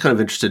that's always kind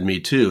of interested me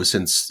too,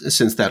 since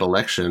that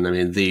election. I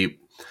mean,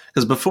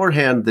 because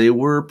beforehand they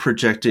were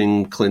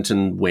projecting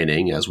Clinton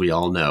winning, as we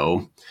all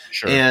know.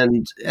 Sure.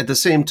 And at the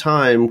same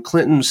time,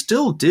 Clinton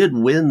still did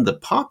win the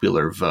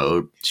popular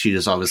vote. She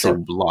just obviously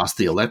lost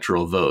the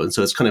electoral vote. And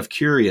so it's kind of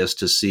curious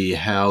to see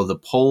how the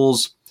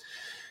polls,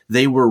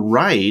 they were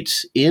right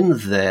in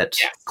that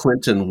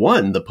Clinton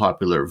won the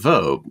popular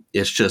vote.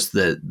 It's just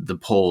that the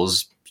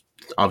polls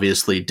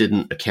obviously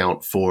didn't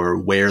account for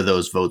where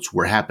those votes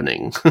were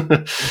happening.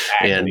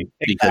 And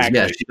because,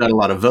 she got a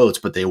lot of votes,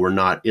 but they were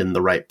not in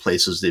the right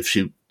places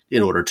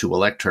in order to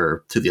elect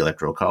her to the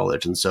Electoral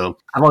College. And so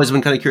I've always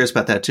been kind of curious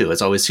about that too.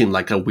 It's always seemed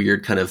like a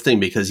weird kind of thing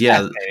because,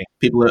 a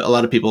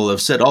lot of people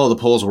have said, the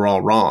polls were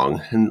all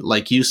wrong. And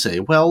like you say,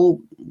 well,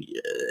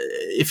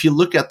 if you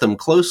look at them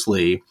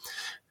closely,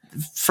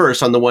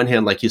 first, on the one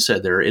hand, like you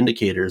said, there are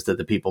indicators that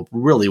the people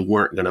really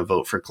weren't going to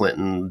vote for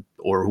Clinton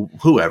or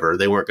whoever.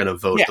 They weren't going to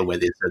vote the way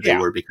they said they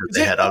were because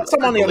they had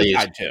some on the other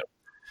side too.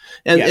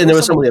 And there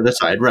was some on the other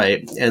side,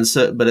 right? And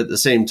so, but at the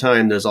same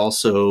time, there's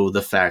also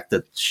the fact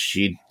that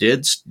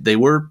they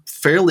were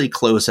fairly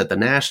close at the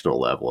national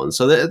level, and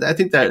so I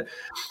think that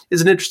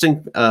is an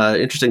interesting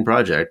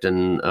project.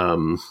 And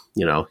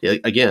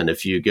again,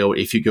 if you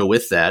go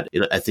with that,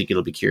 I think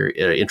it'll be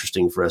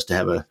interesting for us to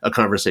have a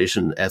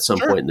conversation at some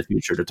point in the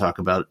future to talk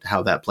about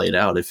how that played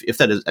out. If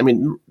that is, I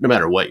mean, no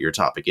matter what your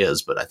topic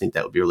is, but I think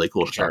that would be really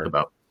cool to talk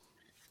about.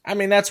 I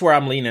mean, that's where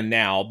I'm leaning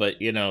now, but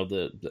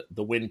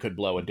the wind could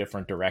blow a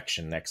different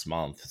direction next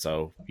month.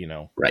 So, who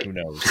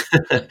knows?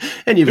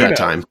 And you've got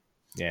time.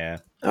 Yeah.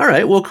 All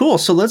right. Well, cool.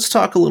 So let's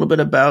talk a little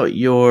bit about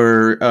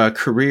your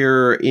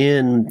career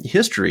in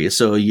history.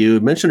 So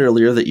you mentioned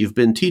earlier that you've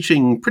been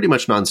teaching pretty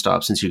much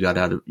nonstop since you got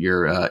out of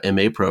your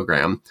MA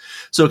program.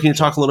 So can you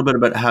talk a little bit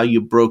about how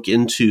you broke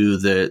into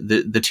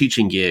the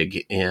teaching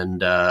gig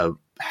and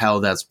how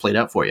that's played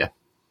out for you?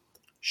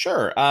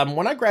 Sure.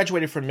 When I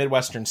graduated from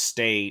Midwestern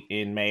State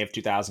in May of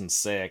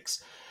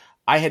 2006,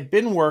 I had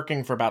been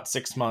working for about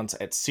 6 months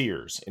at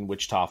Sears in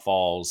Wichita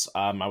Falls.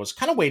 I was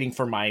kind of waiting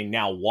for my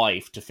now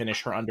wife to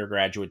finish her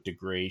undergraduate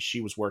degree.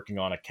 She was working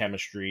on a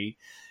chemistry,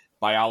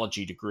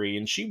 biology degree,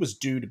 and she was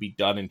due to be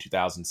done in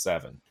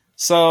 2007.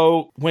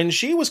 So when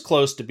she was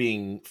close to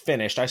being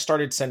finished, I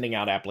started sending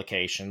out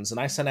applications, and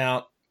I sent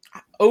out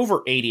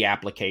over 80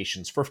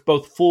 applications for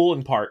both full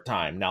and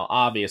part-time. Now,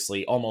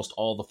 obviously, almost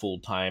all the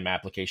full-time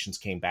applications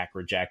came back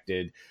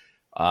rejected,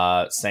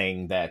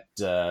 saying that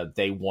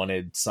they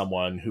wanted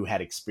someone who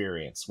had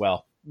experience.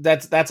 Well,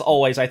 that's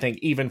always, I think,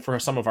 even for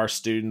some of our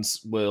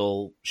students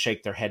will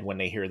shake their head when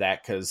they hear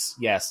that, because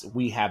yes,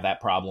 we have that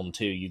problem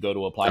too. You go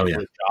to apply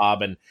for a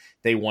job and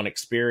they want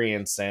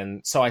experience.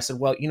 And so I said,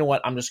 well, you know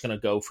what? I'm just going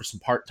to go for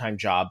some part-time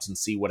jobs and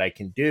see what I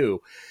can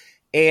do.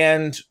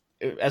 And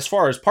as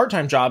far as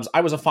part-time jobs,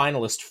 I was a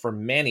finalist for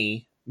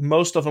many.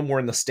 Most of them were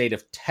in the state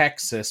of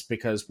Texas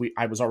because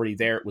I was already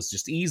there. It was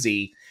just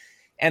easy.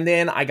 And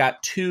then I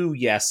got 2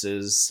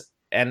 yeses.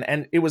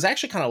 And it was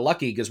actually kind of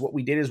lucky because what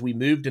we did is we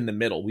moved in the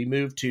middle. We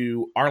moved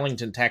to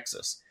Arlington,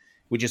 Texas,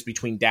 which is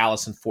between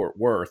Dallas and Fort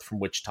Worth from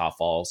Wichita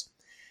Falls.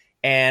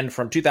 And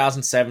from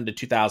 2007 to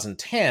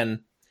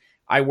 2010,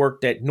 I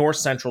worked at North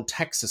Central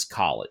Texas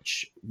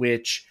College,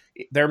 which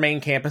their main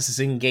campus is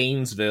in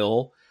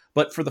Gainesville.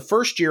 But for the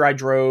first year, I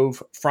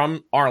drove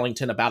from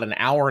Arlington about an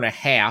hour and a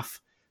half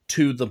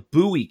to the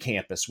Bowie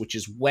campus, which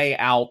is way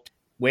out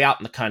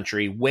in the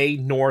country, way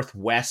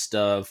northwest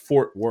of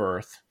Fort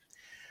Worth.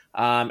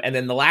 And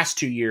then the last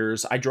 2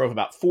 years, I drove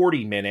about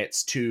 40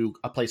 minutes to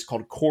a place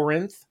called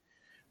Corinth,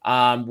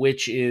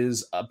 which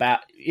is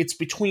it's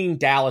between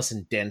Dallas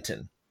and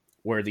Denton,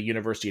 where the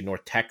University of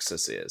North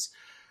Texas is.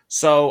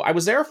 So I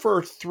was there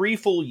for 3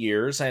 full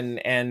years,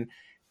 and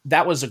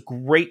that was a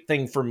great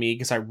thing for me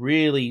because I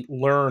really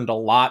learned a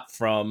lot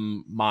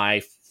from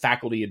my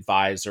faculty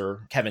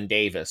advisor, Kevin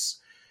Davis.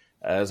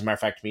 As a matter of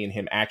fact, me and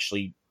him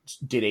actually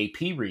did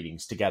AP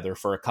readings together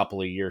for a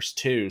couple of years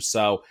too.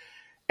 So,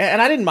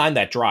 and I didn't mind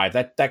that drive.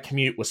 That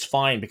commute was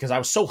fine because I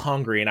was so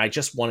hungry and I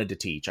just wanted to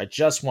teach. I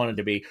just wanted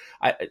to be,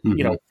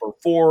 for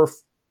 4,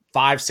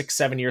 5, 6,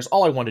 7 years,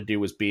 all I wanted to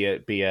do was be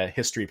a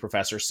history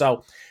professor.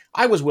 So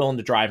I was willing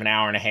to drive an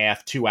hour and a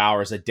half, 2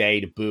 hours a day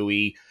to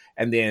Bowie,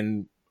 and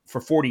then for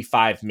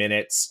 45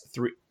 minutes,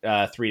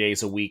 3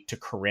 days a week to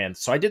Corinth.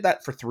 So I did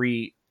that for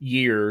 3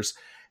 years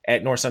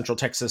at North Central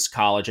Texas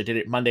College. I did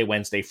it Monday,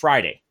 Wednesday,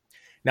 Friday.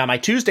 Now, my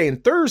Tuesday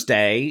and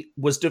Thursday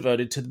was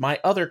devoted to my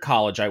other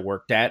college I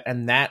worked at,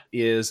 and that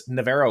is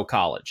Navarro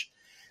College.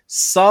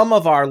 Some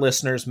of our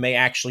listeners may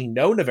actually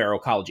know Navarro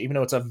College, even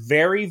though it's a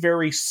very,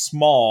 very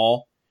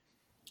small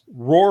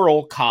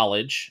rural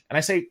college. And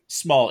I say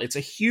small, it's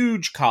a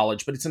huge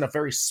college, but it's in a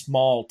very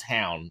small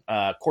town,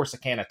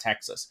 Corsicana,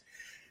 Texas.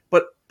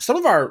 But some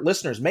of our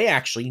listeners may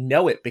actually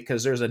know it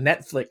because there's a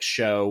Netflix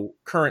show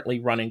currently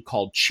running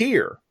called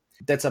Cheer.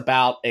 that's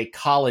about a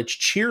college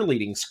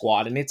cheerleading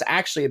squad, and it's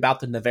actually about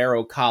the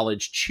Navarro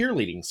College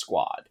cheerleading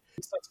squad.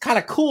 So it's kind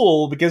of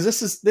cool because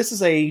this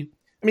is a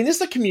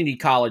community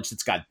college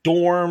that's got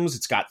dorms,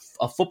 it's got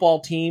a football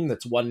team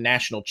that's won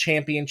national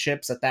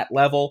championships at that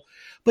level,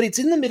 but it's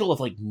in the middle of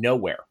like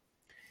nowhere.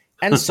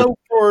 And so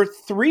for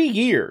 3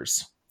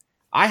 years,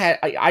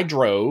 I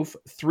drove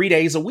 3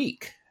 days a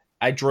week.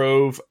 I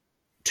drove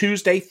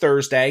Tuesday,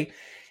 Thursday,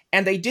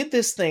 and they did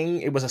this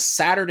thing. It was a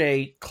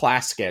Saturday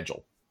class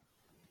schedule.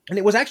 And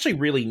it was actually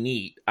really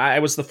neat. I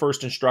was the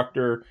first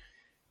instructor.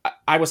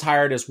 I was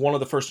hired as one of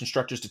the first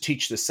instructors to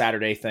teach this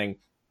Saturday thing.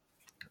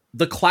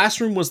 The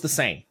classroom was the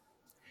same.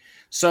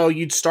 So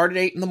you'd start at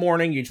 8 in the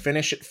morning, you'd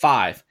finish at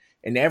 5.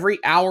 And every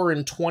hour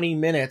and 20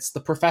 minutes,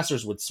 the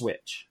professors would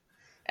switch.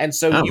 And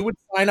so you would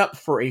sign up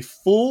for a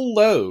full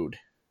load.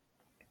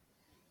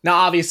 Now,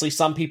 obviously,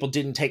 some people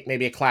didn't take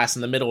maybe a class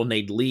in the middle and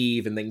they'd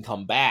leave and then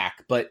come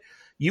back. But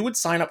you would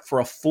sign up for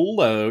a full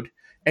load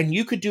and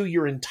you could do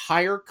your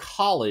entire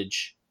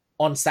college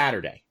on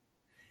Saturday.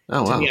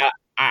 Oh, wow. To me,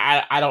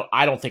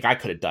 I don't think I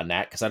could have done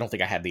that because I don't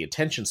think I had the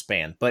attention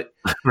span. But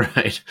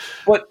right.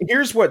 But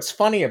here's what's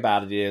funny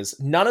about it is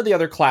none of the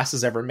other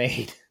classes ever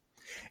made,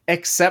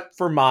 except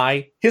for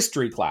my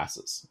history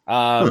classes.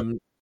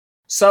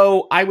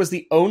 So I was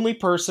the only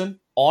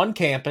person on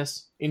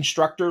campus,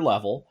 instructor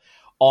level,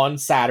 on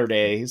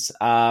Saturdays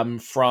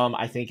from,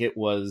 I think it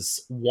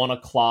was 1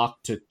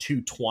 o'clock to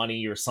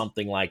 2:20 or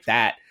something like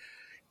that.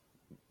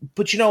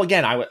 But,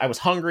 again, I was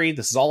hungry.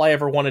 This is all I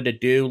ever wanted to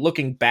do.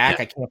 Looking back,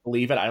 I can't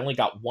believe it. I only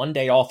got 1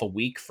 day off a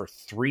week for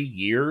 3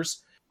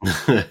 years.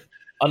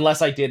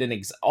 Unless I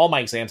did all my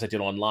exams I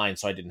did online,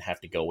 so I didn't have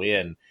to go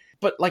in.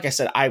 But like I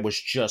said, I was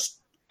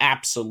just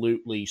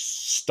absolutely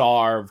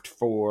starved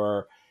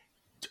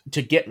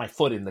to get my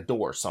foot in the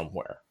door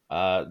somewhere.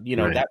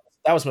 Right.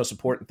 That was the most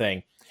important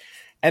thing.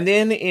 And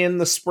then in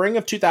the spring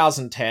of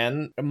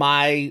 2010,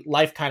 my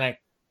life kind of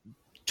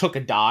took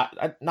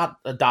not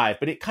a dive,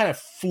 but it kind of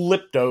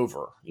flipped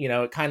over.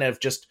 It kind of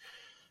just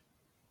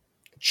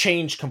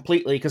changed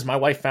completely because my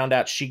wife found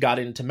out she got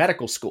into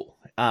medical school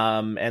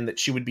and that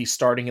she would be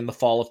starting in the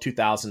fall of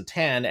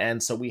 2010.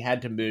 And so we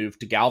had to move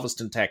to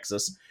Galveston,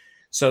 Texas,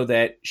 so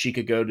that she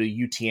could go to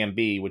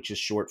UTMB, which is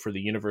short for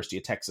the University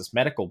of Texas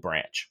Medical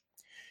Branch.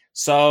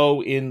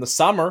 So in the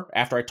summer,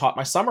 after I taught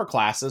my summer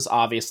classes,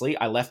 obviously,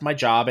 I left my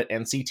job at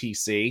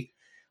NCTC.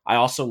 I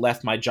also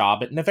left my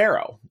job at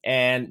Navarro,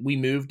 and we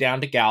moved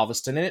down to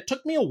Galveston. And it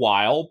took me a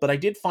while, but I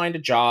did find a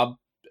job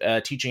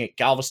teaching at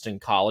Galveston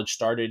College,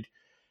 started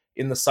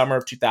in the summer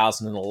of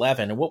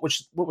 2011. And what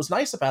was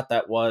nice about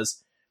that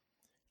was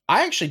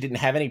I actually didn't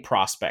have any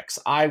prospects.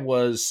 I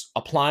was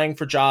applying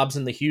for jobs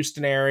in the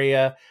Houston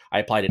area. I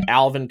applied at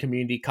Alvin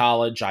Community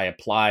College. I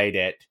applied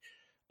at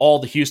all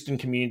the Houston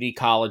community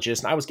colleges,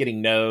 and I was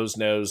getting no's.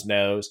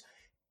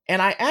 And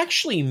I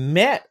actually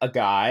met a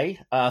guy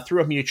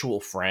through a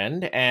mutual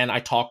friend, and I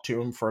talked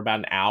to him for about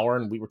an hour,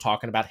 and we were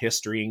talking about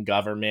history and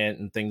government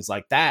and things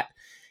like that.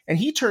 And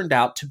he turned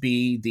out to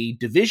be the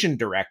division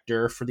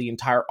director for the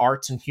entire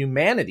arts and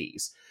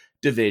humanities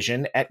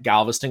division at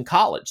Galveston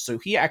College. So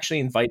he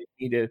actually invited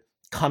me to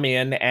come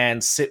in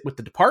and sit with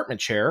the department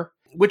chair,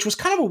 which was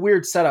kind of a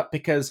weird setup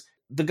because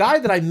the guy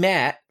that I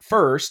met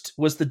first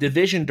was the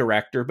division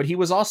director, but he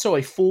was also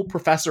a full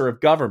professor of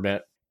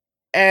government.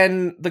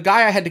 And the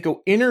guy I had to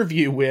go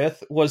interview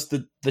with was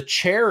the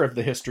chair of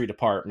the history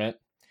department.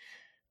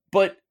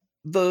 But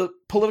the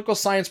political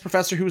science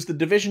professor who was the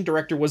division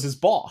director was his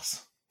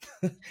boss.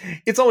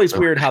 It's always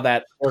weird how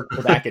that works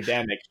with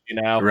academics,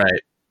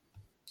 Right.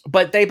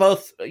 But they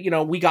both,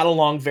 we got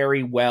along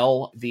very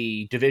well.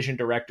 The division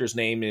director's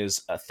name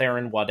is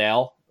Theron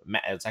Waddell.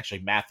 It's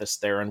actually Mathis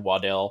Theron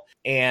Waddell.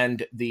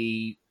 And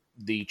the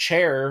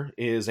chair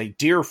is a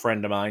dear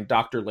friend of mine,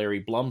 Dr.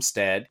 Larry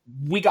Blumstead.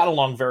 We got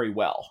along very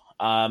well.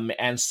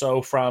 And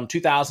so from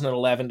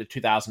 2011 to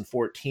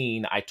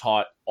 2014, I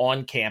taught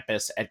on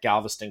campus at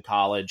Galveston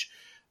College,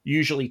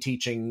 usually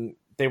teaching.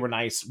 They were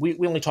nice. We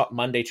only taught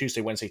Monday,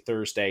 Tuesday, Wednesday,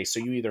 Thursday. So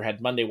you either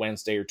had Monday,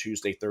 Wednesday, or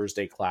Tuesday,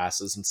 Thursday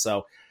classes. And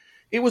so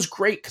it was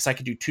great because I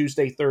could do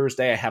Tuesday,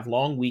 Thursday. I have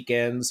long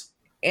weekends.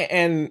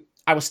 And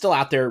I was still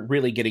out there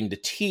really getting to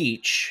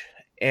teach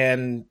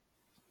and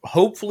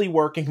hopefully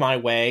working my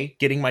way,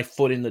 getting my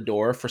foot in the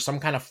door for some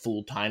kind of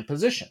full-time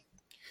position.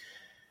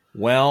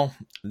 Well,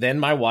 then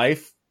my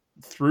wife,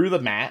 through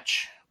the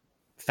match,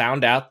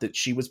 found out that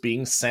she was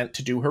being sent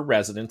to do her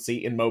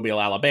residency in Mobile,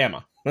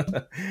 Alabama.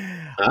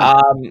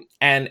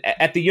 And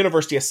at the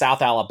University of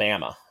South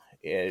Alabama,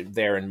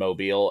 there in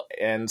Mobile.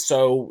 And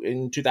so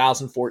in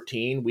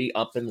 2014, we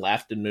up and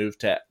left and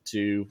moved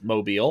to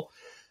Mobile.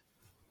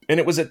 And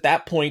it was at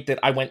that point that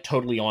I went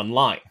totally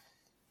online,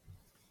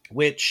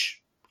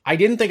 which I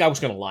didn't think I was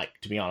going to like,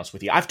 to be honest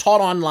with you. I've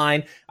taught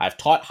online, I've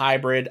taught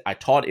hybrid, I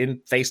taught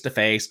in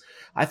face-to-face.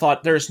 I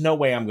thought there's no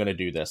way I'm going to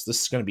do this.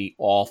 This is going to be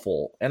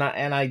awful. And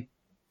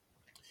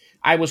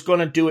I was going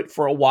to do it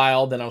for a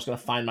while. Then I was going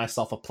to find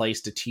myself a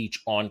place to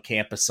teach on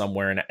campus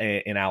somewhere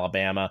in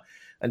Alabama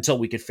until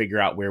we could figure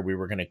out where we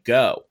were going to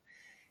go.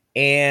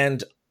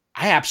 And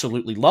I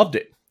absolutely loved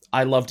it.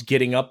 I loved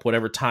getting up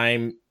whatever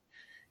time,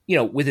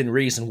 within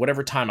reason,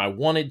 whatever time I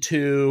wanted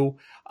to,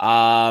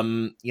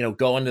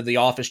 go into the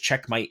office,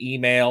 check my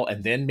email,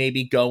 and then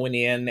maybe going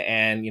in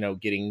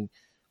and, getting,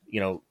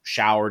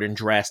 showered and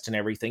dressed and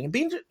everything, and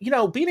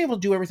being able to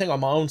do everything on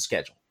my own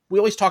schedule. We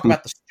always talk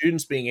about the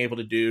students being able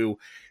to do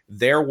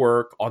their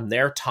work on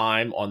their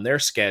time, on their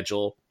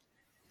schedule,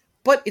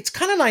 but it's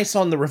kind of nice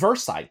on the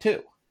reverse side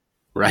too.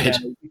 Right.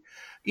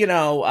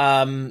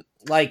 If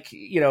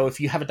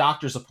you have a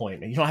doctor's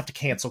appointment, you don't have to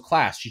cancel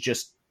class. You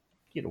just,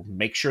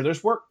 make sure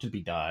there's work to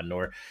be done,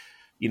 or,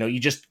 you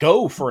just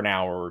go for an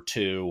hour or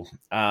two.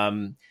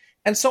 And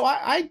so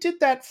I did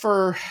that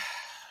for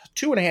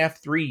 2.5,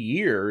 3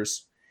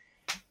 years.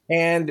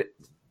 And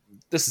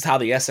this is how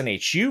the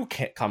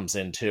SNHU comes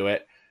into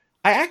it.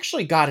 I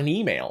actually got an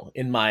email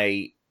in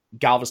my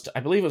Galveston,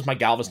 I believe it was my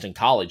Galveston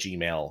College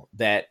email,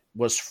 that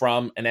was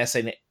from an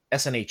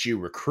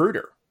SNHU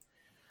recruiter.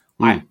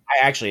 I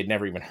actually had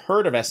never even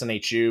heard of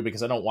SNHU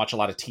because I don't watch a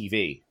lot of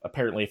TV.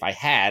 Apparently, if I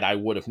had, I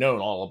would have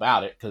known all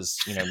about it because,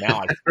 now I see it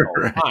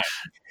all the time.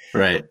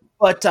 Right.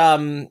 But,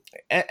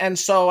 and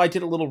so I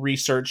did a little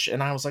research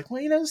and I was like,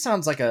 well, it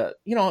sounds like it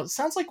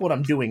sounds like what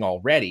I'm doing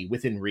already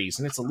within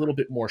reason. It's a little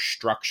bit more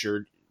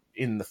structured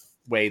in the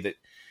way that,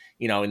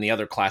 in the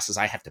other classes,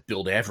 I have to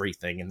build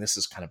everything. And this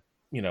is kind of,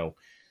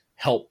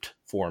 helped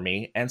for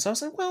me. And so I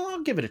was like, well,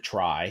 I'll give it a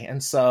try.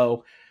 And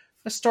so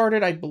I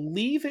started, I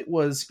believe it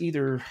was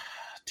either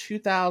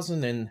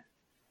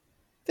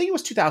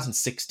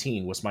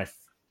 2016 was my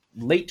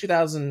late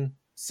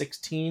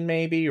 2016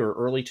 maybe, or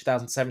early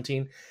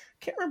 2017.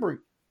 Can't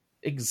remember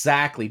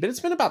exactly, but it's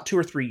been about 2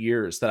 or 3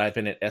 years that I've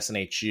been at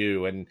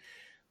SNHU. And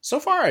so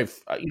far I've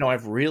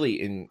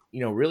really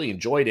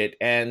enjoyed it.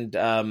 And,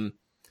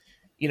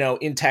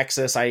 in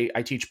Texas, I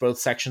teach both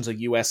sections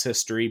of U.S.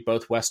 history,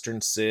 both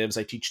Western civs.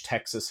 I teach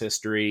Texas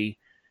history.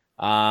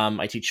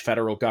 I teach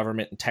federal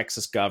government and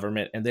Texas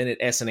government. And then at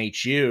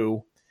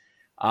SNHU,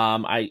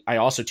 I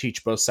also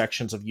teach both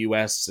sections of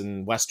U.S.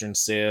 and Western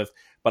civ,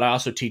 but I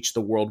also teach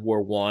the World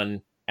War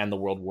I and the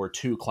World War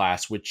II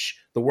class, which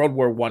the World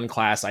War I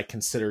class I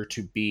consider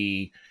to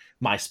be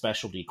my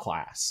specialty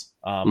class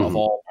of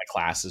all my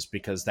classes,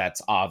 because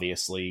that's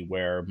obviously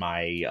where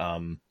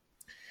my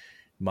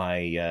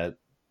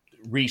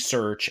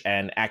research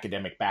and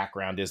academic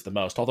background is the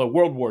most. Although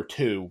World War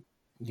II,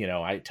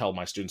 I tell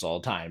my students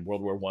all the time,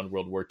 World War I,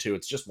 World War II,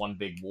 it's just one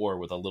big war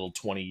with a little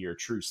 20-year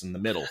truce in the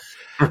middle.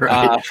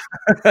 Right.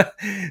 I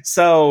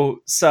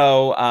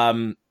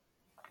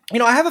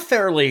have a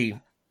fairly,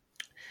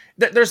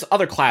 there's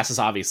other classes,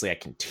 obviously, I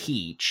can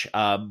teach,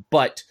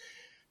 but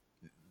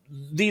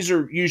these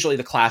are usually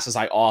the classes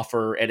I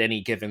offer at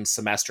any given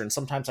semester. And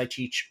sometimes I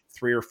teach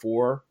 3 or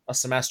 4 a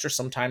semester.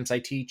 Sometimes I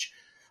teach,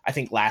 I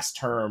think last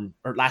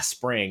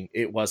spring,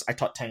 I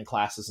taught 10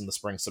 classes in the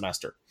spring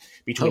semester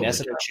between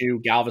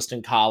SNHU,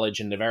 Galveston College,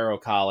 and Navarro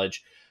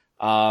College.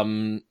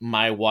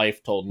 My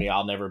wife told me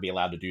I'll never be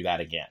allowed to do that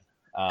again.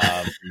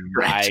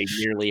 Right. I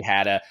nearly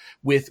had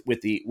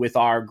with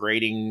our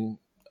grading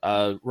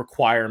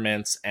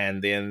requirements,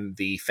 and then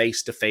the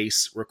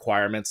face-to-face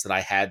requirements that I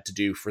had to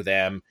do for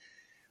them.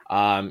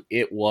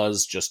 It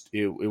was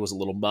a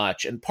little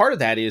much. And part of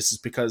that is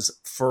because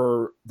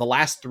for the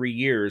last 3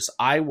 years,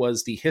 I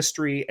was the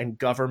history and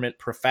government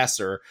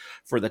professor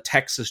for the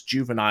Texas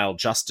Juvenile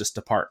Justice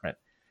Department.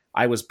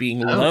 I was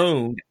being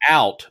loaned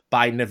out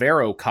by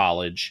Navarro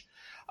College.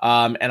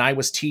 And I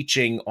was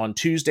teaching on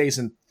Tuesdays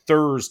and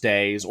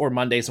Thursdays, or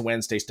Mondays and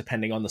Wednesdays,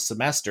 depending on the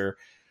semester.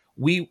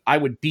 I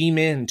would beam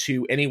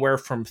into anywhere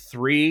from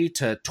 3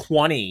 to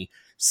 20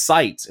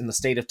 sites in the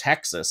state of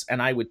Texas, and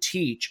I would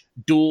teach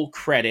dual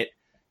credit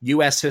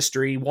U.S.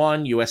 History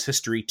 1, U.S.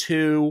 History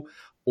 2,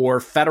 or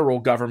federal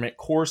government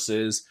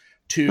courses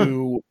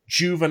to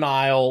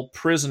juvenile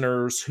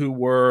prisoners who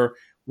were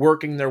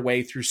working their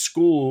way through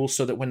school,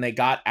 so that when they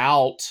got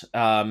out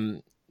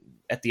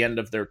at the end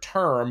of their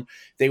term,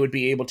 they would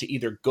be able to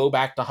either go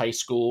back to high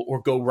school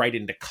or go right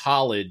into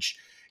college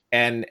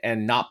and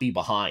not be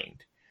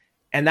behind.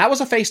 And that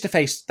was a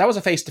face-to-face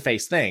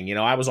thing.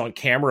 I was on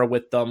camera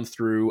with them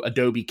through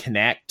Adobe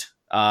Connect,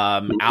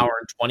 hour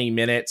and 20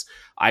 minutes.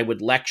 I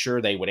would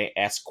lecture. They would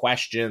ask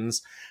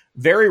questions.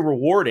 Very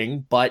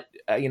rewarding, but,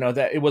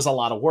 that it was a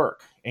lot of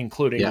work,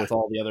 including with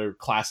all the other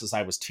classes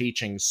I was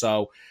teaching.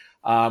 So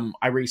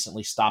I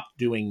recently stopped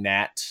doing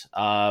that.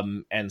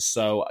 And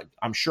so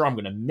I'm sure I'm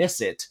going to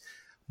miss it,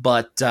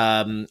 but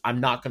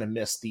I'm not going to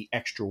miss the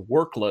extra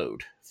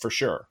workload for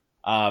sure.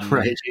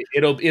 Right.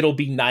 It'll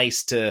be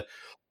nice to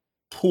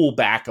pull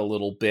back a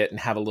little bit and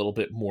have a little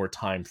bit more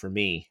time for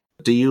me.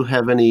 Do you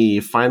have any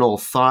final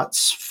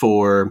thoughts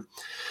for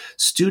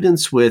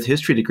students with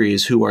history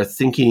degrees who are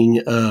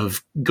thinking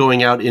of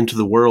going out into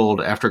the world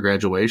after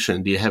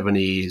graduation? Do you have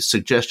any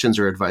suggestions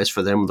or advice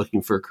for them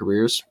looking for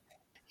careers?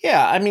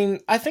 Yeah, I mean,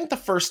 I think the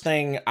first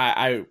thing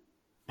I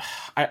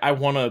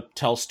want to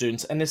tell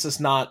students, and this is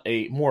not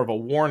more of a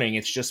warning,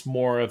 it's just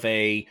more of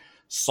a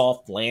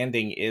soft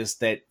landing, is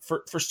that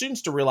for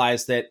students to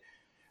realize that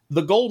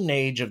the golden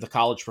age of the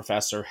college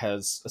professor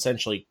has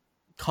essentially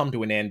come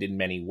to an end in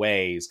many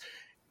ways.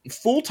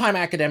 full-time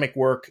academic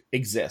work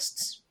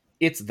exists.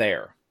 It's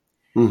there.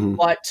 Mm-hmm.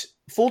 But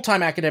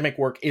full-time academic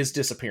work is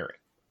disappearing.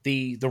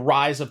 The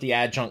rise of the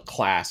adjunct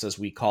class, as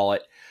we call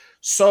it.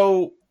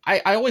 So I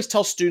always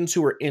tell students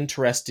who are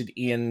interested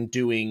in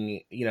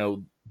doing,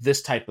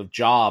 this type of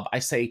job, I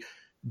say,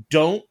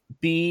 don't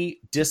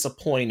be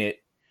disappointed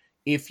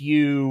if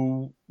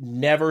you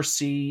never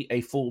see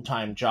a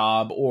full-time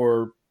job,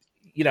 or,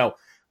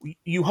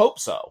 you hope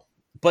so,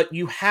 but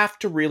you have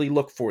to really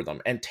look for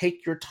them and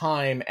take your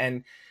time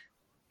and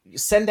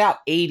send out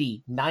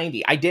 80,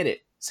 90. I did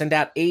it. Send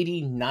out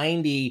 80,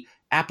 90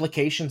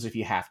 applications if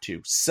you have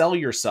to. Sell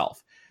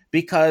yourself,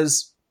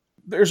 because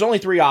there's only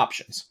 3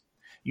 options.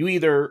 You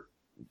either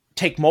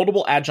take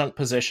multiple adjunct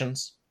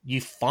positions, you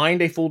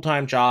find a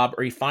full-time job,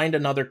 or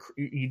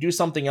you do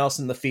something else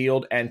in the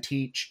field and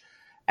teach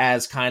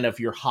as kind of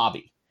your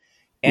hobby.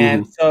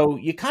 And so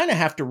you kind of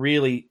have to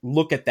really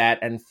look at that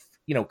and,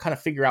 kind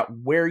of figure out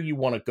where you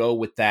want to go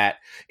with that.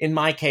 In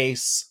my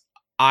case,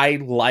 I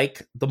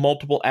like the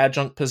multiple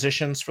adjunct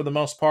positions for the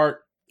most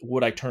part.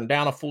 Would I turn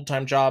down a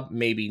full-time job?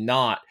 Maybe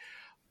not.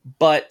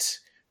 But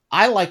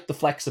I like the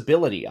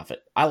flexibility of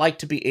it. I like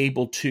to be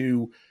able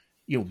to,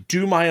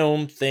 do my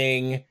own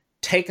thing,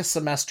 take a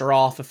semester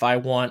off if I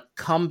want,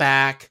 come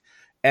back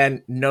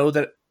and know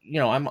that,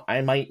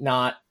 I might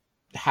not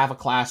have a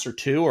class or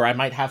 2, or I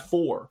might have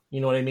 4.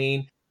 You know what I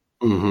mean?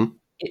 Mm-hmm.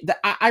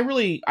 I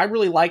really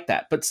like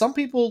that. But some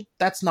people,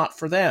 that's not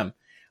for them.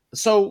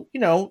 So,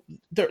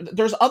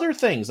 there's other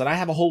things that I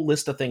have a whole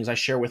list of things I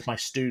share with my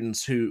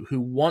students who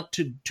want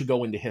to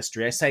go into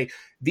history. I say,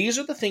 these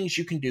are the things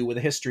you can do with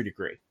a history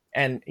degree.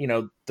 And,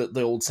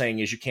 the old saying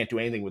is you can't do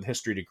anything with a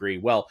history degree.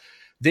 Well,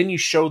 then you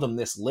show them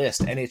this list,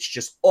 and it's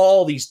just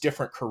all these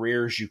different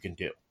careers you can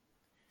do,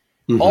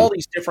 all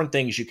these different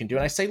things you can do.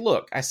 And I say,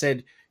 look,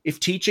 if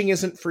teaching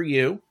isn't for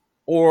you,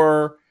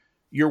 or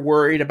you're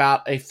worried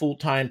about a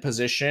full-time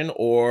position,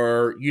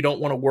 or you don't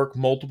want to work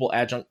multiple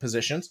adjunct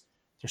positions,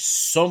 there's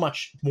so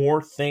much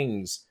more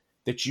things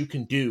that you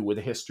can do with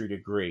a history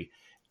degree.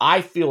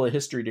 I feel a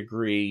history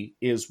degree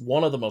is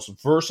one of the most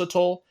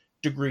versatile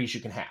degrees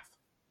you can have.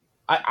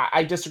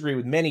 I disagree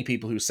with many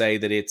people who say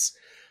that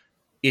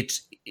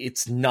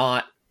it's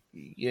not,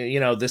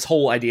 this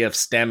whole idea of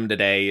STEM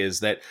today is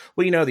that,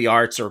 well, the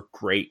arts are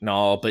great and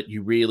all, but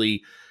you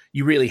really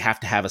have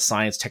to have a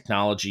science,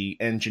 technology,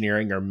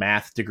 engineering, or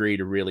math degree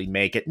to really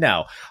make it.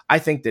 No, I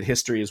think that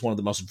history is one of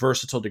the most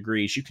versatile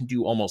degrees. You can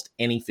do almost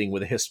anything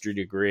with a history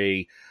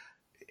degree.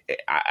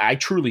 I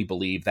truly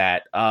believe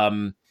that.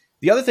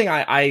 The other thing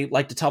I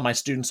like to tell my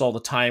students all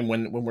the time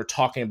when we're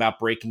talking about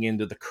breaking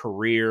into the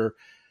career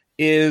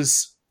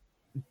is,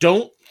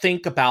 don't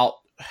think about,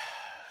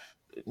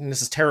 and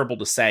this is terrible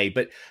to say,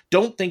 but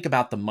don't think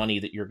about the money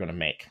that you're going to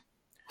make.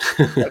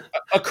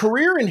 A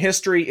career in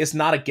history is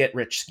not a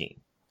get-rich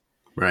scheme.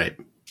 Right.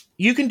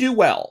 You can do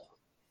well,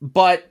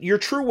 but your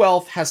true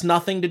wealth has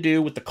nothing to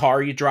do with the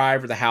car you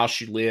drive or the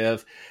house you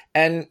live.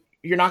 And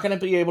you're not going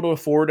to be able to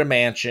afford a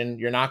mansion.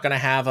 You're not going to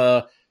have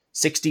a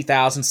 $60,000,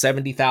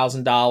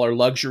 $70,000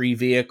 luxury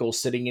vehicle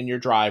sitting in your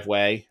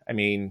driveway. I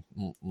mean,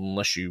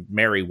 unless you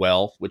marry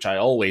well, which I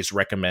always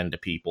recommend to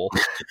people.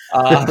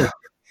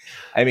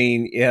 I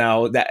mean,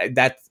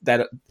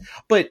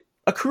 but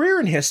a career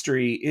in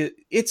history,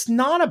 it's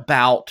not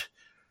about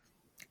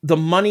the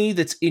money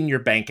that's in your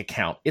bank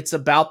account. It's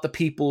about the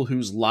people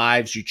whose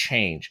lives you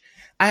change.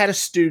 I had a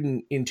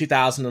student in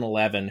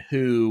 2011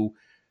 who,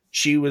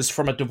 she was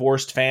from a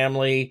divorced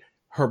family.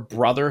 Her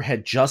brother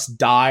had just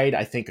died,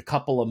 I think, a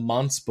couple of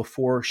months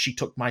before she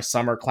took my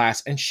summer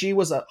class, and she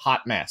was a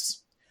hot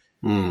mess.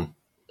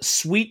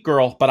 Sweet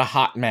girl, but a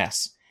hot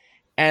mess.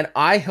 And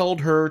I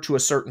held her to a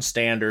certain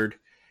standard.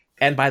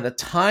 And by the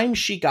time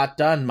she got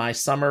done my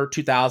summer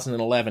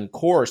 2011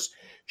 course,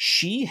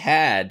 she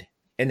had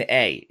an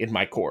A in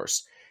my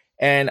course.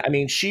 And I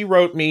mean, she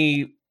wrote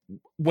me,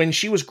 when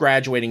she was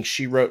graduating,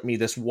 she wrote me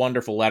this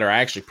wonderful letter. I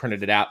actually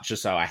printed it out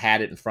just so I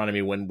had it in front of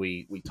me when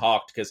we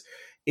talked, because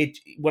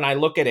when I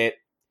look at it,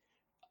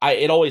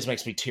 it always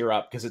makes me tear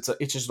up, because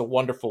it's just a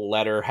wonderful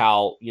letter.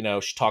 How,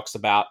 she talks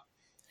about,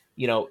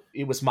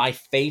 it was my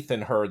faith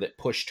in her that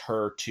pushed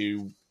her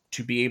to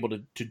be able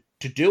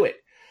to do it.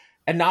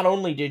 And not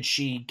only did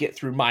she get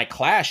through my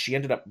class, she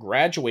ended up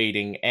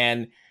graduating.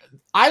 And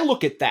I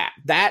look at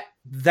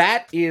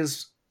that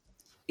is,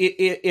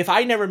 if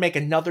I never make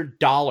another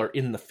dollar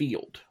in the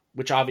field,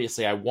 which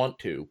obviously I want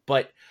to,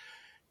 but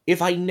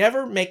if I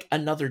never make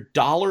another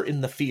dollar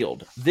in the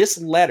field,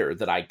 this letter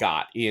that I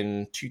got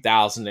in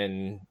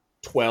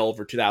 2012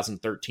 or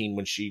 2013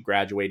 when she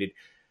graduated,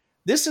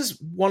 this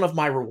is one of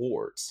my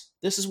rewards.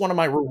 This is one of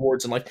my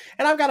rewards in life.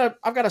 And I've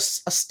got a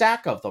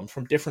stack of them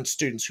from different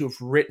students who have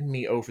written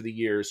me over the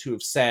years, who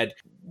have said,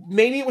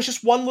 maybe it was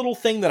just one little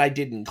thing that I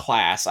did in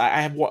class.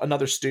 I have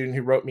another student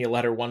who wrote me a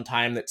letter one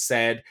time that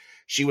said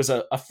she was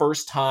a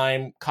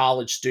first-time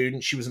college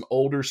student. She was an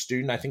older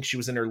student. I think she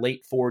was in her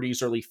late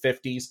 40s, early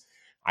 50s.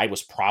 I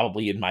was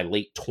probably in my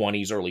late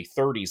 20s, early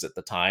 30s at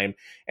the time.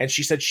 And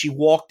she said she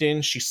walked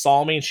in, she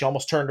saw me, and she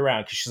almost turned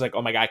around because she's like,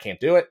 oh my God, I can't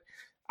do it.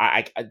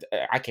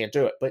 I can't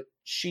do it. But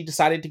she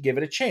decided to give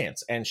it a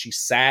chance, and she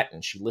sat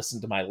and she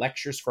listened to my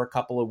lectures for a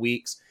couple of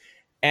weeks,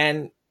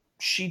 and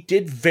she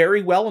did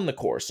very well in the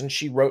course. And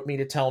she wrote me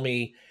to tell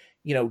me,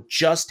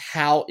 just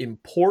how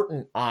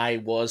important I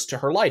was to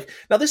her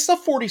life. Now, this is a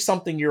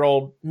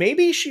 40-something-year-old.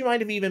 Maybe she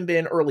might have even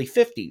been early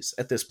 50s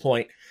at this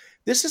point.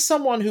 This is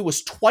someone who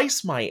was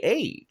twice my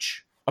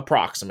age,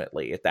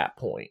 approximately, at that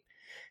point.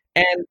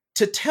 And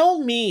to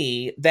tell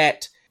me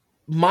that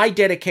my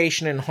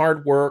dedication and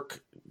hard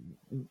work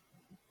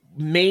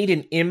made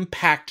an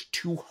impact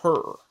to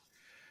her,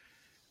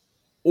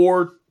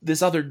 or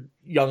this other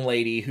young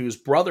lady whose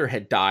brother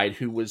had died,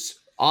 who was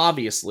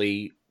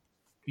obviously,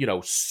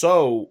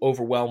 so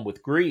overwhelmed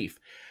with grief,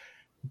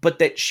 but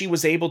that she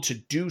was able to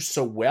do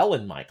so well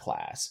in my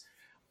class.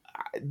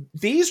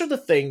 These are the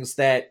things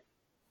that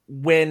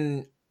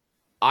when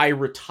I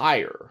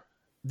retire,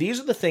 these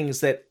are the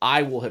things that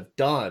I will have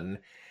done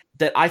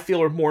that I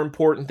feel are more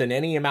important than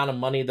any amount of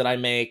money that I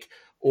make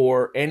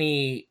or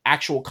any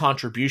actual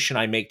contribution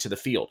I make to the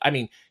field. I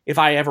mean, if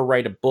I ever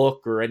write a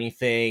book or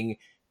anything,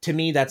 to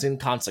me, that's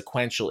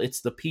inconsequential.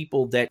 It's the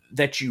people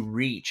that you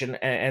reach.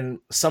 And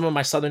some of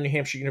my Southern New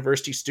Hampshire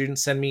University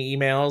students send me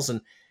emails,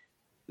 and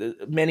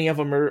many of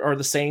them are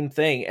the same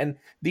thing. And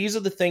these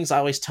are the things I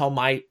always tell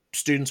my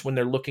students when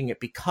they're looking at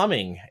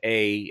becoming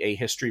a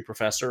history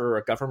professor or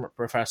a government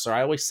professor.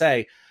 I always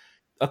say,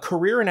 a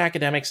career in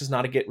academics is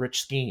not a get-rich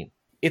scheme.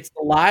 It's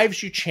the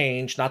lives you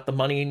change, not the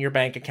money in your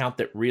bank account,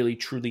 that really,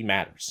 truly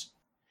matters.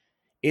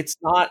 It's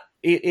not,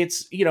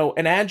 it's,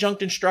 an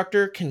adjunct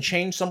instructor can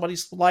change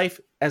somebody's life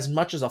as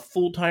much as a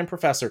full-time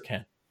professor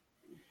can.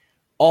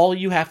 All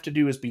you have to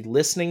do is be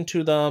listening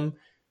to them,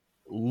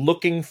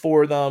 looking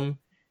for them.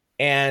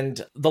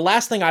 And the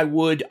last thing I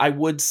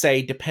would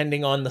say,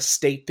 depending on the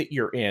state that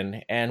you're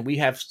in, and we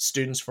have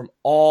students from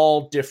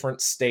all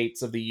different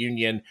states of the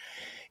union,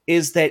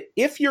 is that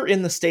if you're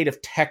in the state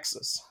of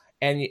Texas,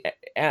 and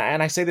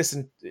I say this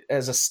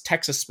as a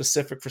Texas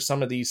specific for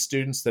some of these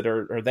students that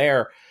are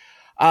there,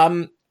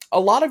 a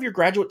lot of your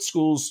graduate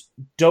schools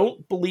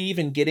don't believe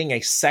in getting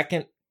a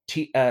second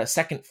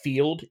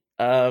field.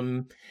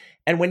 And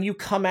when you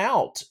come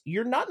out,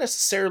 you're not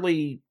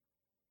necessarily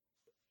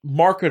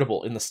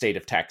marketable in the state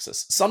of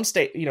Texas. Some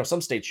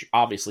states,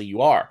 obviously you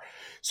are.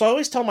 So I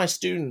always tell my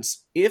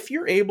students, if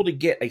you're able to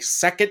get a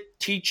second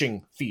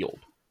teaching field,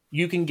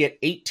 you can get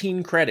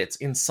 18 credits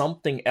in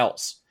something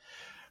else.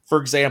 For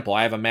example,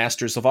 I have a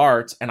Master's of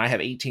Arts and I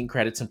have 18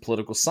 credits in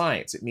political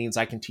science. It means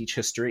I can teach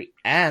history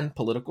and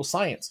political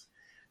science.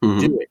 Mm-hmm.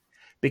 Do it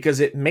because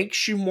it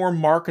makes you more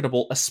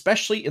marketable,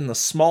 especially in the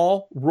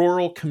small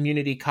rural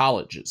community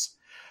colleges.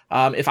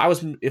 If I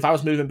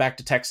was moving back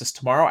to Texas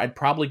tomorrow, I'd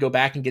probably go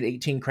back and get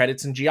 18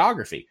 credits in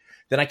geography.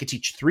 Then I could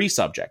teach 3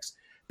 subjects.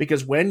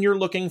 Because when you're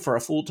looking for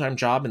a full-time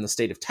job in the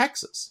state of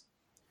Texas,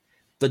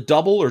 the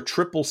double or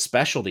triple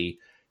specialty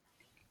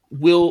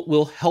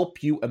will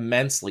help you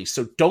immensely.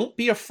 So don't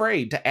be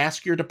afraid to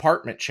ask your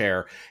department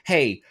chair,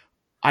 hey,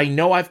 I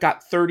know I've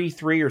got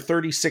 33 or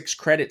 36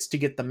 credits to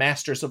get the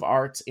Master's of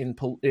Arts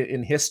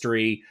in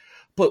history,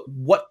 but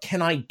what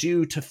can I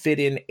do to fit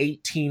in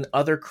 18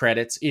 other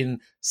credits in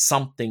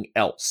something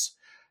else?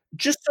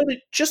 Just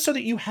so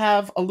that you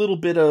have a little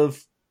bit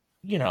of,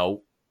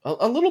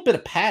 a little bit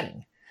of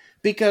padding.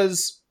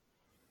 Because,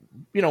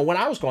 when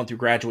I was going through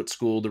graduate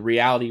school, the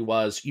reality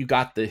was you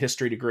got the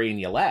history degree and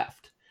you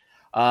left.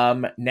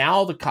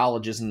 Now the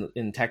colleges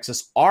in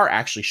Texas are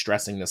actually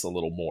stressing this a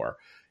little more.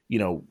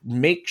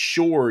 Make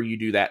sure you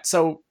do that.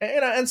 So,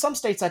 and some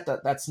states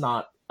that's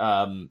not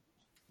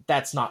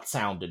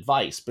sound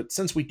advice. But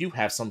since we do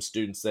have some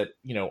students that,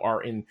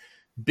 are in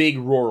big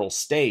rural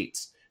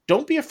states,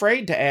 don't be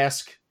afraid to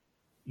ask,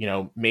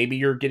 maybe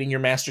you're getting your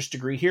master's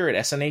degree here at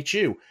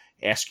SNHU.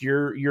 Ask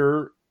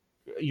your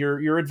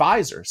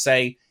advisor,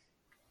 say,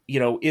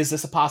 is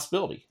this a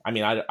possibility? I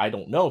mean, I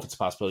don't know if it's a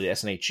possibility at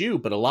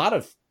SNHU, but a lot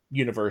of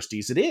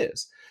universities it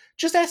is.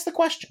 Just ask the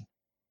question.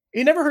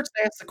 It never hurts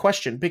to ask the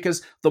question,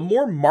 because the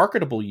more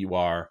marketable you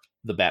are,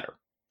 the better.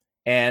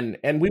 And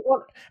I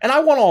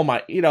want all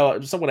my,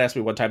 someone asked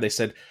me one time, they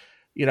said,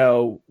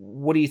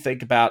 what do you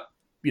think about,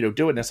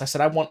 doing this? I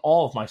said, I want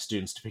all of my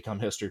students to become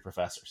history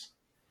professors.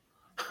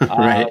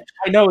 Right.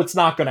 I know it's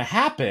not going to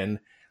happen,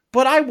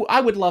 but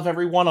I would love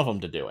every one of them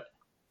to do it.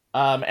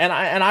 And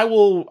I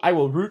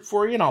will root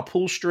for you, and I'll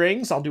pull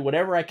strings. I'll do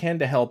whatever I can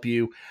to help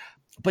you,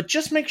 but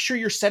just make sure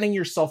you're setting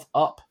yourself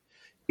up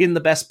in the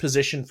best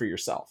position for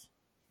yourself.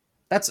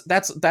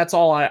 That's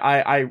all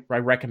I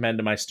recommend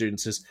to my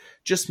students, is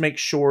just make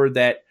sure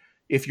that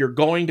if you're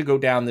going to go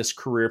down this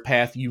career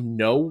path, you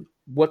know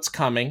what's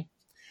coming,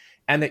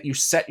 and that you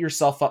set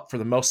yourself up for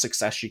the most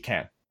success you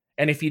can.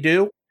 And if you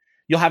do,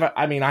 you'll have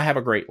I have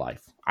a great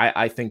life.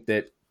 I think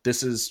that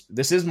this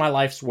is my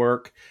life's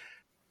work.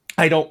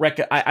 I don't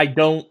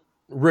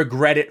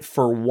regret it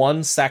for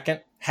 1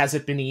 second. Has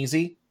it been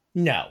easy?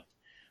 No.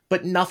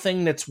 But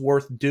nothing that's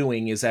worth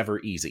doing is ever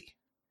easy.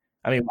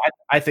 I mean,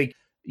 I think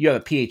you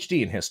have a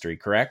PhD in history,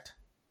 correct?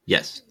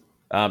 Yes.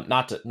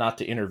 Not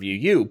to interview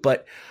you,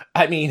 but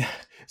I mean,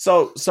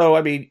 So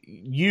I mean,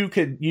 you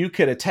could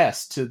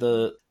attest to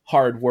the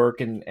hard work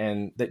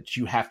and that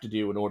you have to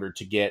do in order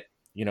to get,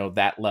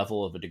 that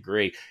level of a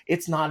degree.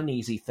 It's not an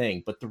easy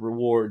thing, but the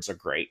rewards are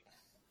great.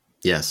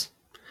 Yes,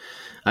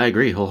 I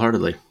agree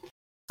wholeheartedly.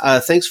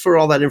 Thanks for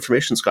all that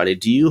information, Scotty.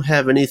 Do you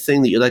have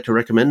anything that you'd like to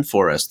recommend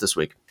for us this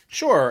week?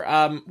 Sure.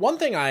 One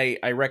thing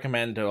I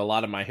recommend to a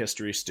lot of my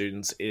history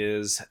students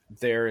is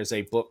there is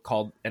a book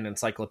called An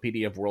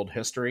Encyclopedia of World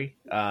History.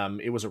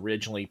 It was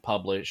originally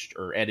published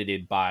or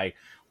edited by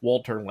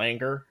Walter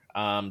Langer.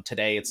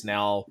 Today it's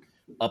now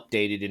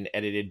updated and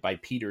edited by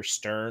Peter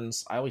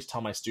Stearns. I always tell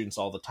my students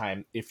all the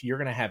time, if you're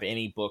going to have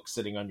any book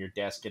sitting on your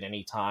desk at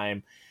any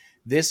time,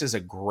 this is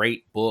a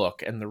great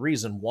book. And the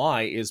reason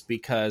why is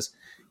because,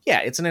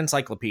 yeah, it's an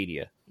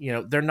encyclopedia.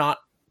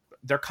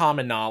 They're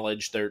common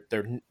knowledge.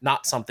 They're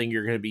not something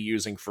you're going to be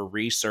using for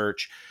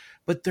research,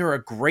 but they're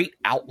a great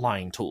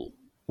outline tool.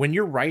 When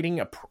you're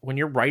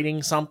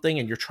writing something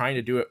and you're trying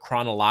to do it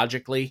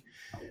chronologically,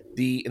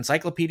 the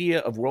Encyclopedia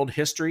of World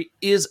History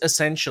is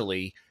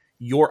essentially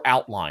your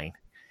outline.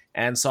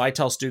 And so I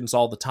tell students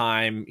all the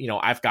time,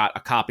 I've got a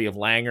copy of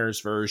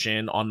Langer's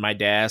version on my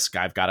desk.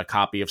 I've got a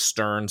copy of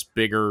Stern's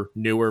bigger,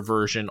 newer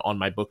version on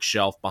my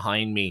bookshelf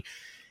behind me.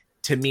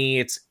 To me,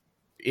 it's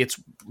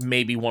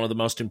maybe one of the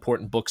most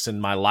important books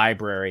in my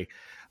library.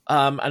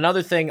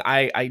 Another thing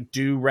I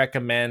do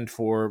recommend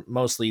for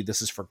mostly,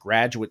 this is for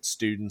graduate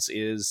students,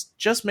 is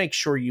just make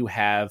sure you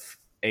have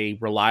a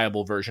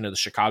reliable version of the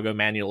Chicago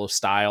Manual of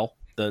Style,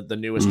 the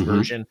newest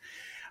version.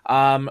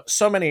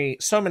 So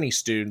many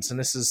students, and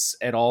this is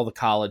at all the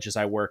colleges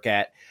I work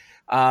at,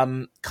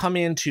 come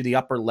into the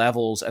upper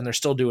levels and they're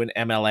still doing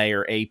MLA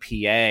or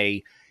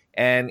APA.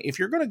 And if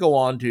you're going to go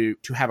on to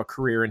have a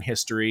career in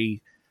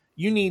history,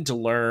 you need to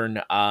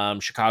learn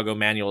Chicago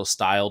Manual of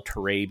Style,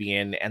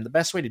 Turabian, and the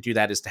best way to do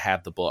that is to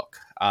have the book.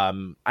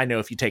 I know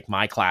if you take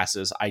my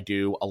classes, I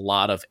do a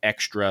lot of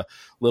extra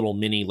little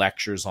mini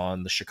lectures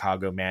on the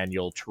Chicago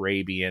Manual,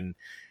 Turabian,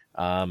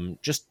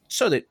 just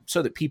so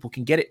that people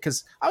can get it.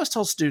 Because I always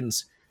tell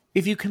students,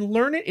 if you can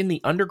learn it in the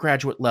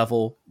undergraduate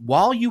level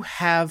while you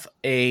have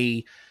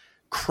a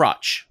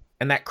crutch,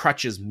 and that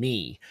crutch is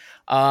me,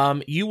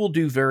 you will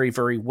do very,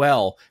 very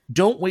well.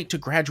 Don't wait to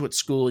graduate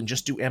school and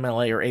just do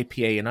MLA or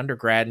APA in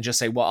undergrad and just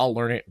say, well, I'll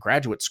learn it in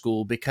graduate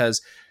school,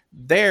 because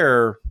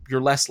there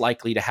you're less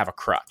likely to have a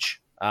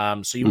crutch.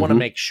 So you want to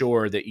make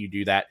sure that you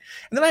do that.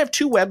 And then I have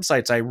two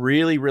websites I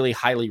really, really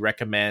highly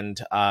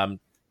recommend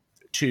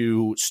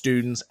to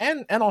students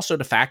and also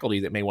to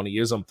faculty that may want to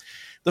use them.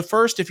 The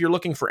first, if you're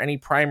looking for any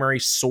primary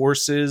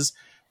sources,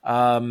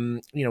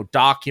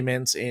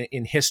 documents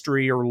in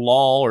history or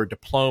law or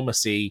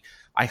diplomacy,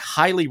 I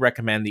highly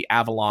recommend the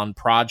Avalon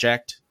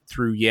Project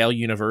through Yale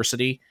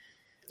University.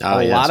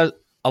 A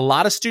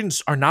lot of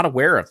students are not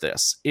aware of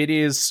this. It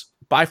is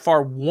by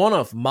far one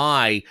of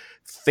my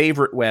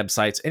favorite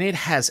websites, and it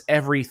has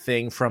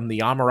everything from the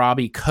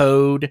Hammurabi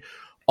Code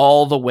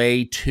all the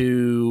way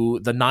to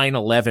the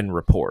 9/11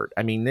 report.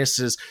 I mean, this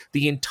is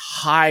the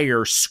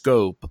entire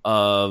scope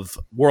of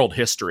world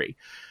history.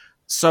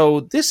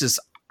 So this is,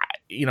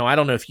 I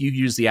don't know if you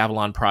use the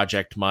Avalon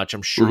Project much.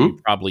 I'm sure you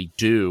probably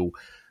do.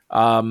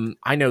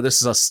 I know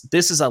this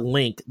is a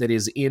link that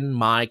is in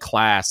my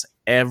class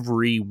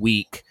every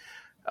week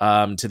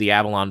to the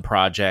Avalon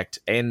Project.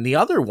 And the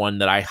other one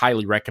that I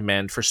highly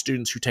recommend for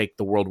students who take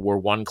the World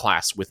War I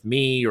class with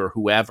me or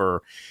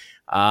whoever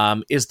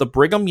is the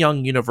Brigham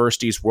Young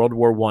University's World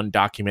War I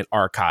Document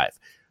Archive.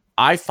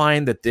 I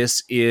find that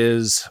this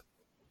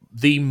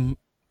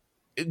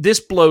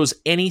blows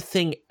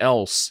anything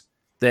else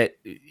that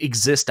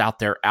exist out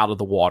there out of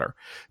the water.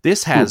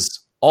 This has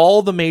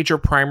all the major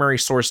primary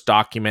source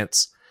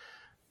documents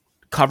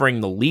covering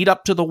the lead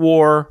up to the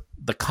war,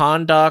 the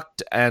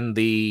conduct, and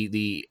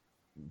the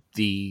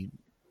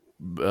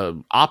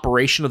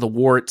operation of the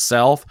war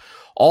itself,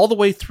 all the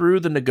way through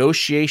the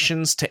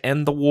negotiations to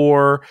end the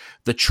war,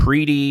 the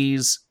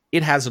treaties.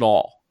 It has it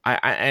all.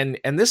 And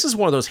this is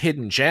one of those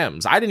hidden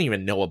gems. I didn't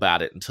even know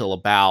about it until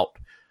about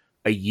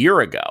a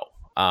year ago.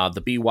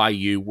 The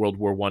BYU World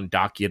War I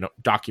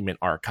document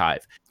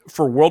archive.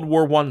 For World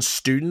War I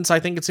students, I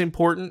think it's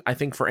important. I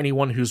think for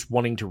anyone who's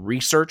wanting to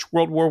research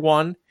World War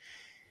I,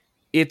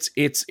 it's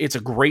a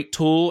great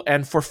tool.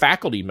 And for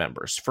faculty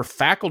members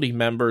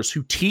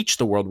who teach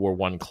the World War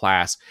I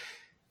class,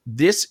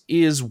 this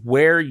is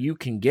where you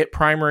can get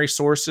primary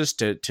sources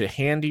to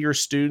hand to your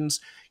students.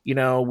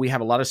 We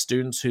have a lot of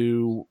students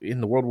who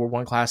in the World War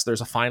I class,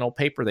 there's a final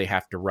paper they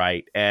have to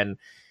write. And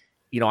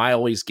I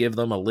always give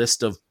them a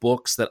list of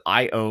books that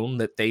I own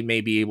that they may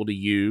be able to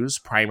use,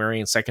 primary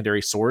and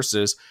secondary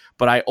sources,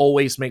 but I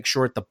always make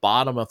sure at the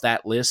bottom of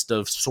that list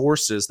of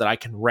sources that I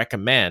can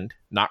recommend,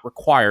 not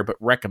require, but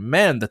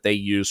recommend that they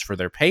use for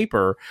their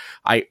paper,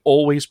 I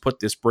always put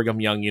this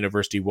Brigham Young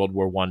University World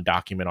War I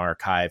document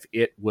archive.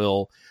 It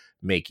will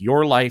make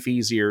your life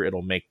easier.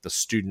 It'll make the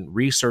student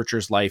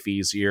researcher's life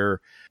easier.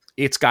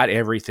 It's got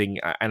everything,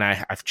 and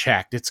I've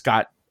checked. It's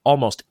got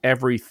almost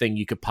everything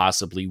you could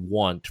possibly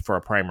want for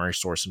a primary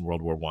source in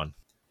World War I.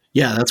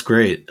 Yeah, that's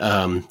great.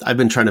 I've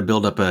been trying to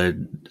build up a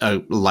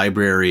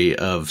library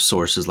of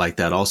sources like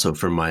that also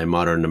for my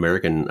modern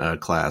American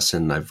class,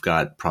 and I've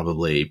got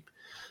probably,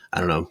 I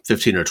don't know,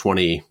 15 or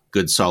 20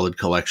 good solid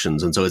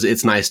collections. And so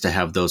it's nice to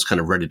have those kind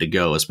of ready to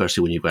go,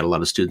 especially when you've got a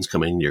lot of students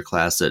coming into your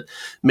class that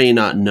may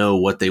not know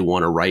what they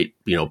want to write,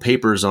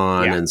 papers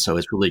on. Yeah. And so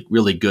it's really,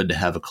 really good to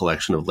have a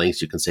collection of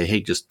links. You can say,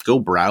 hey, just go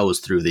browse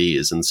through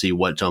these and see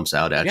what jumps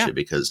out at Yeah. you,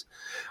 because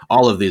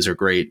all of these are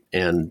great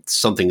and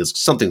something's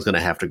going to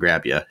have to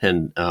grab you.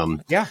 And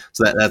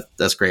so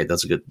that's great.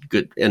 That's a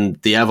good.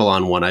 And the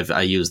Avalon one,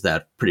 I use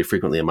that pretty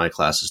frequently in my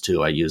classes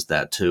too. I use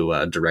that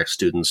to direct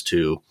students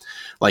to,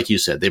 like you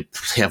said, they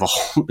have a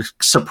whole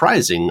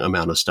surprising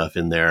amount of stuff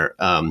in there.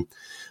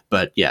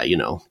 But yeah,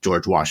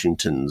 George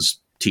Washington's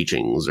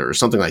teachings or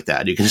something like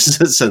that. You can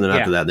just send them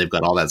out to that. And they've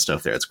got all that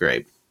stuff there. It's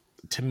great.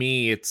 To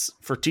me, it's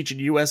for teaching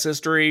U.S.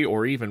 history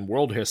or even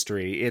world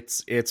history.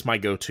 It's my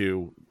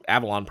go-to.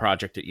 Avalon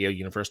Project at Yale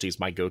University is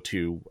my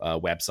go-to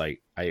website.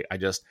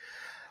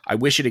 I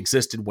wish it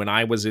existed when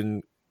I was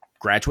in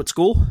graduate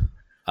school.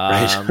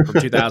 From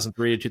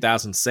 2003 to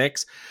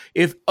 2006.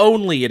 If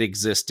only it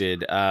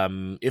existed.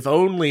 If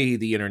only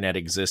the internet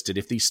existed.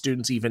 If these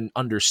students even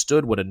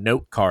understood what a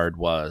note card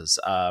was.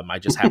 I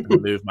just happened to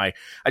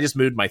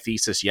moved my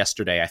thesis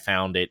yesterday. I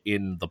found it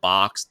in the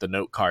box, the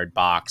note card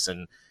box,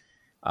 and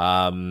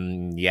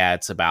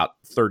it's about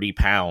 30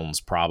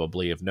 pounds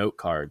probably of note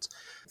cards.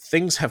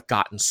 Things have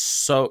gotten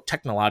so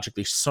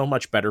technologically so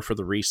much better for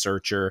the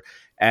researcher,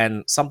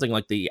 and something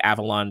like the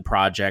Avalon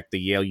Project,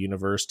 the Yale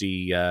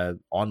University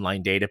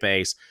online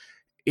database,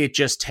 it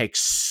just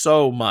takes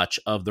so much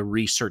of the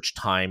research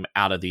time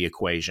out of the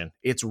equation.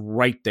 It's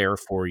right there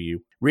for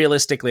you.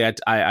 Realistically,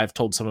 I've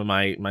told some of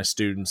my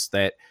students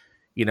that,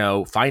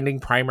 finding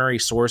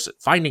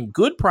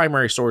good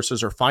primary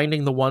sources or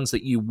finding the ones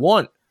that you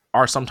want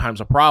are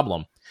sometimes a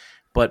problem.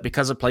 But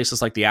because of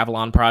places like the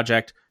Avalon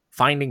Project,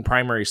 finding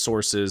primary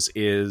sources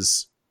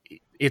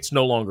it's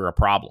no longer a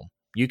problem.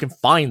 You can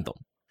find them.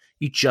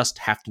 You just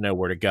have to know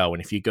where to go.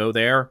 And if you go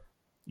there,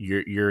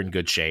 you're in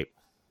good shape.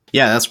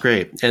 Yeah, that's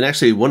great. And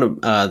actually, one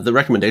of the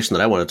recommendation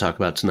that I want to talk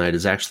about tonight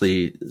is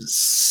actually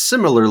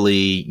similarly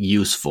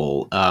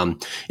useful.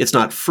 It's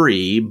not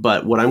free,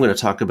 but what I'm going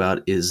to talk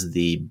about is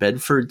the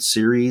Bedford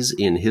series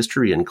in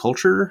History and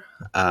Culture,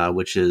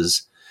 which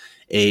is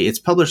it's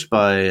published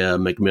by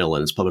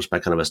Macmillan. It's published by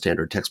kind of a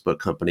standard textbook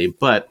company.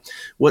 But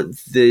what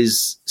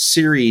this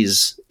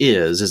series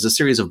is a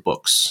series of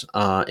books.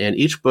 And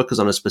each book is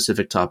on a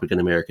specific topic in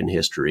American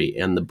history.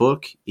 And the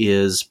book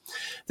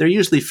they're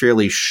usually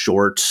fairly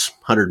short,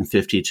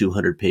 150,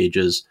 200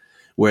 pages,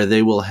 where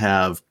they will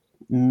have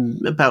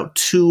about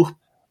 2,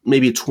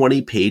 maybe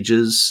 20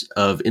 pages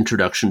of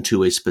introduction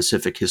to a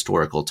specific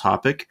historical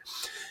topic.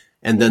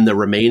 And then the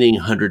remaining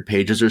 100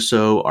 pages or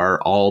so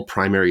are all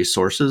primary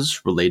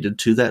sources related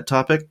to that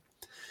topic.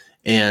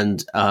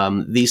 And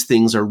these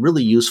things are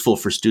really useful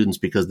for students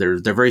because they're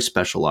very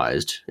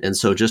specialized. And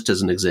so just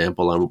as an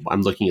example,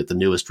 I'm looking at the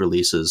newest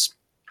releases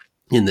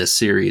in this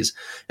series,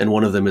 and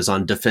one of them is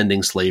on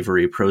defending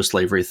slavery,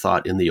 pro-slavery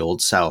thought in the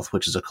Old South,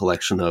 which is a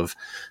collection of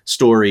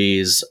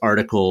stories,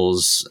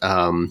 articles,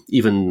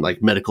 even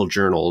like medical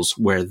journals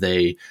where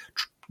the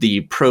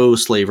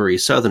pro-slavery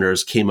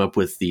Southerners came up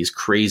with these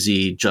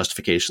crazy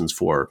justifications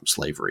for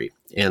slavery.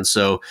 And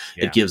so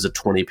it gives a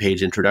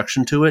 20-page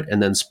introduction to it,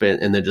 and then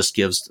just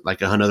gives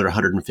like another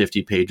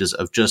 150 pages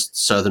of just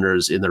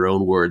Southerners in their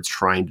own words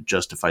trying to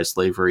justify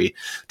slavery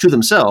to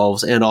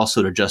themselves and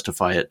also to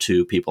justify it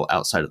to people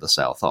outside of the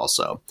South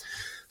also.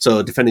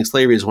 So defending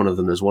slavery is one of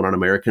them. There's one on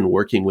American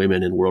working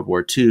women in World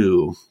War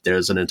II.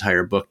 There's an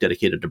entire book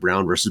dedicated to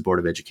Brown versus Board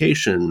of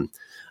Education.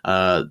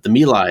 The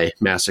My Lai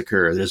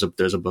massacre,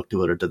 there's a book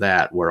devoted to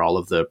that where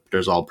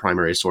there's all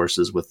primary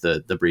sources with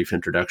the brief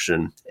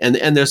introduction, and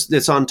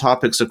it's on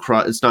topics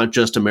across. It's not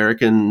just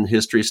American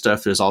history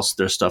stuff. There's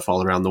stuff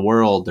all around the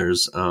world.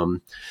 There's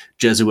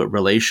Jesuit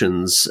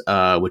relations,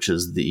 which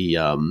is the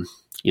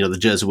the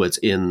Jesuits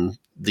in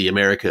the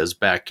Americas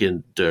back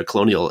in the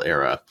colonial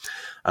era.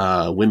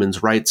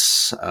 Women's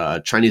rights,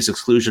 Chinese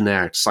Exclusion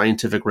Act,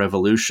 Scientific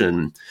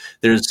Revolution.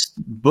 There's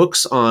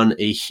books on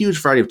a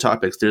huge variety of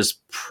topics. There's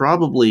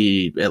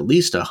probably at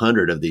least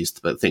 100 of these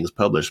things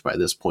published by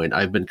this point.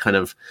 I've been kind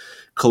of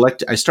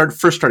I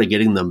first started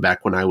getting them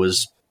back when I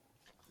was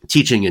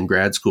teaching in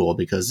grad school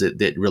because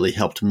it really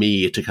helped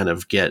me to kind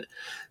of get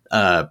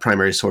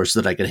primary sources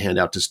that I could hand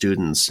out to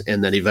students.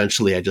 And then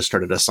eventually I just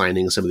started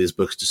assigning some of these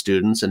books to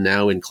students. And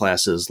now in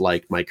classes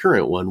like my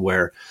current one,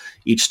 where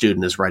each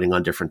student is writing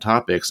on different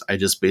topics, I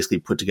just basically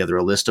put together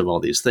a list of all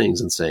these things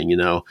and saying,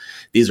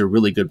 these are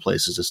really good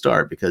places to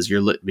start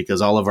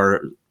because all of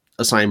our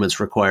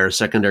assignments require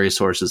secondary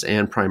sources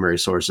and primary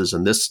sources.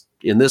 And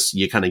in this,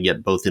 you kind of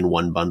get both in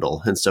one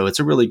bundle. And so it's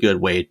a really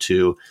good way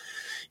to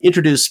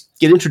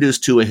get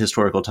introduced to a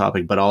historical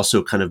topic, but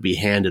also kind of be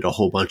handed a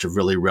whole bunch of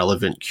really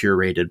relevant,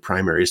 curated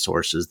primary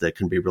sources that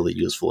can be really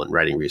useful in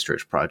writing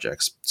research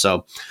projects.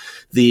 So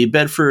the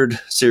Bedford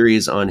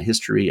series on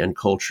history and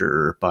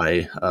culture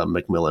by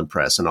Macmillan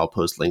Press, and I'll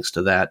post links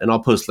to that. And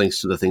I'll post links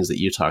to the things that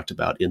you talked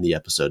about in the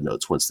episode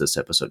notes once this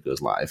episode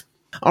goes live.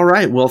 All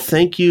right. Well,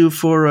 thank you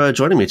for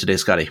joining me today,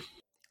 Scotty.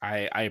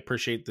 I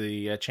appreciate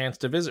the chance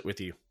to visit with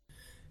you.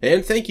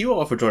 And thank you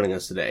all for joining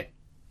us today.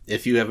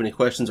 If you have any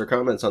questions or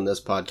comments on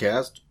this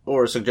podcast,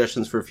 or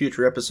suggestions for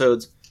future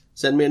episodes,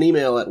 send me an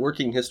email at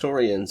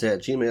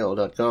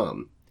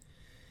workinghistorians@gmail.com.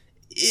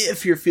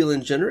 If you're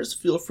feeling generous,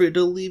 feel free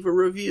to leave a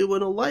review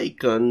and a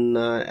like on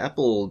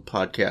Apple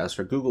Podcasts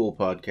or Google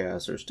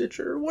Podcasts or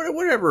Stitcher, or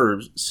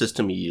whatever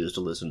system you use to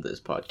listen to this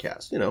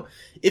podcast,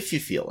 if you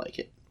feel like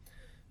it.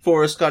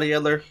 For Scotty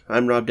Edler,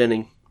 I'm Rob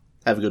Denning.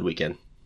 Have a good weekend.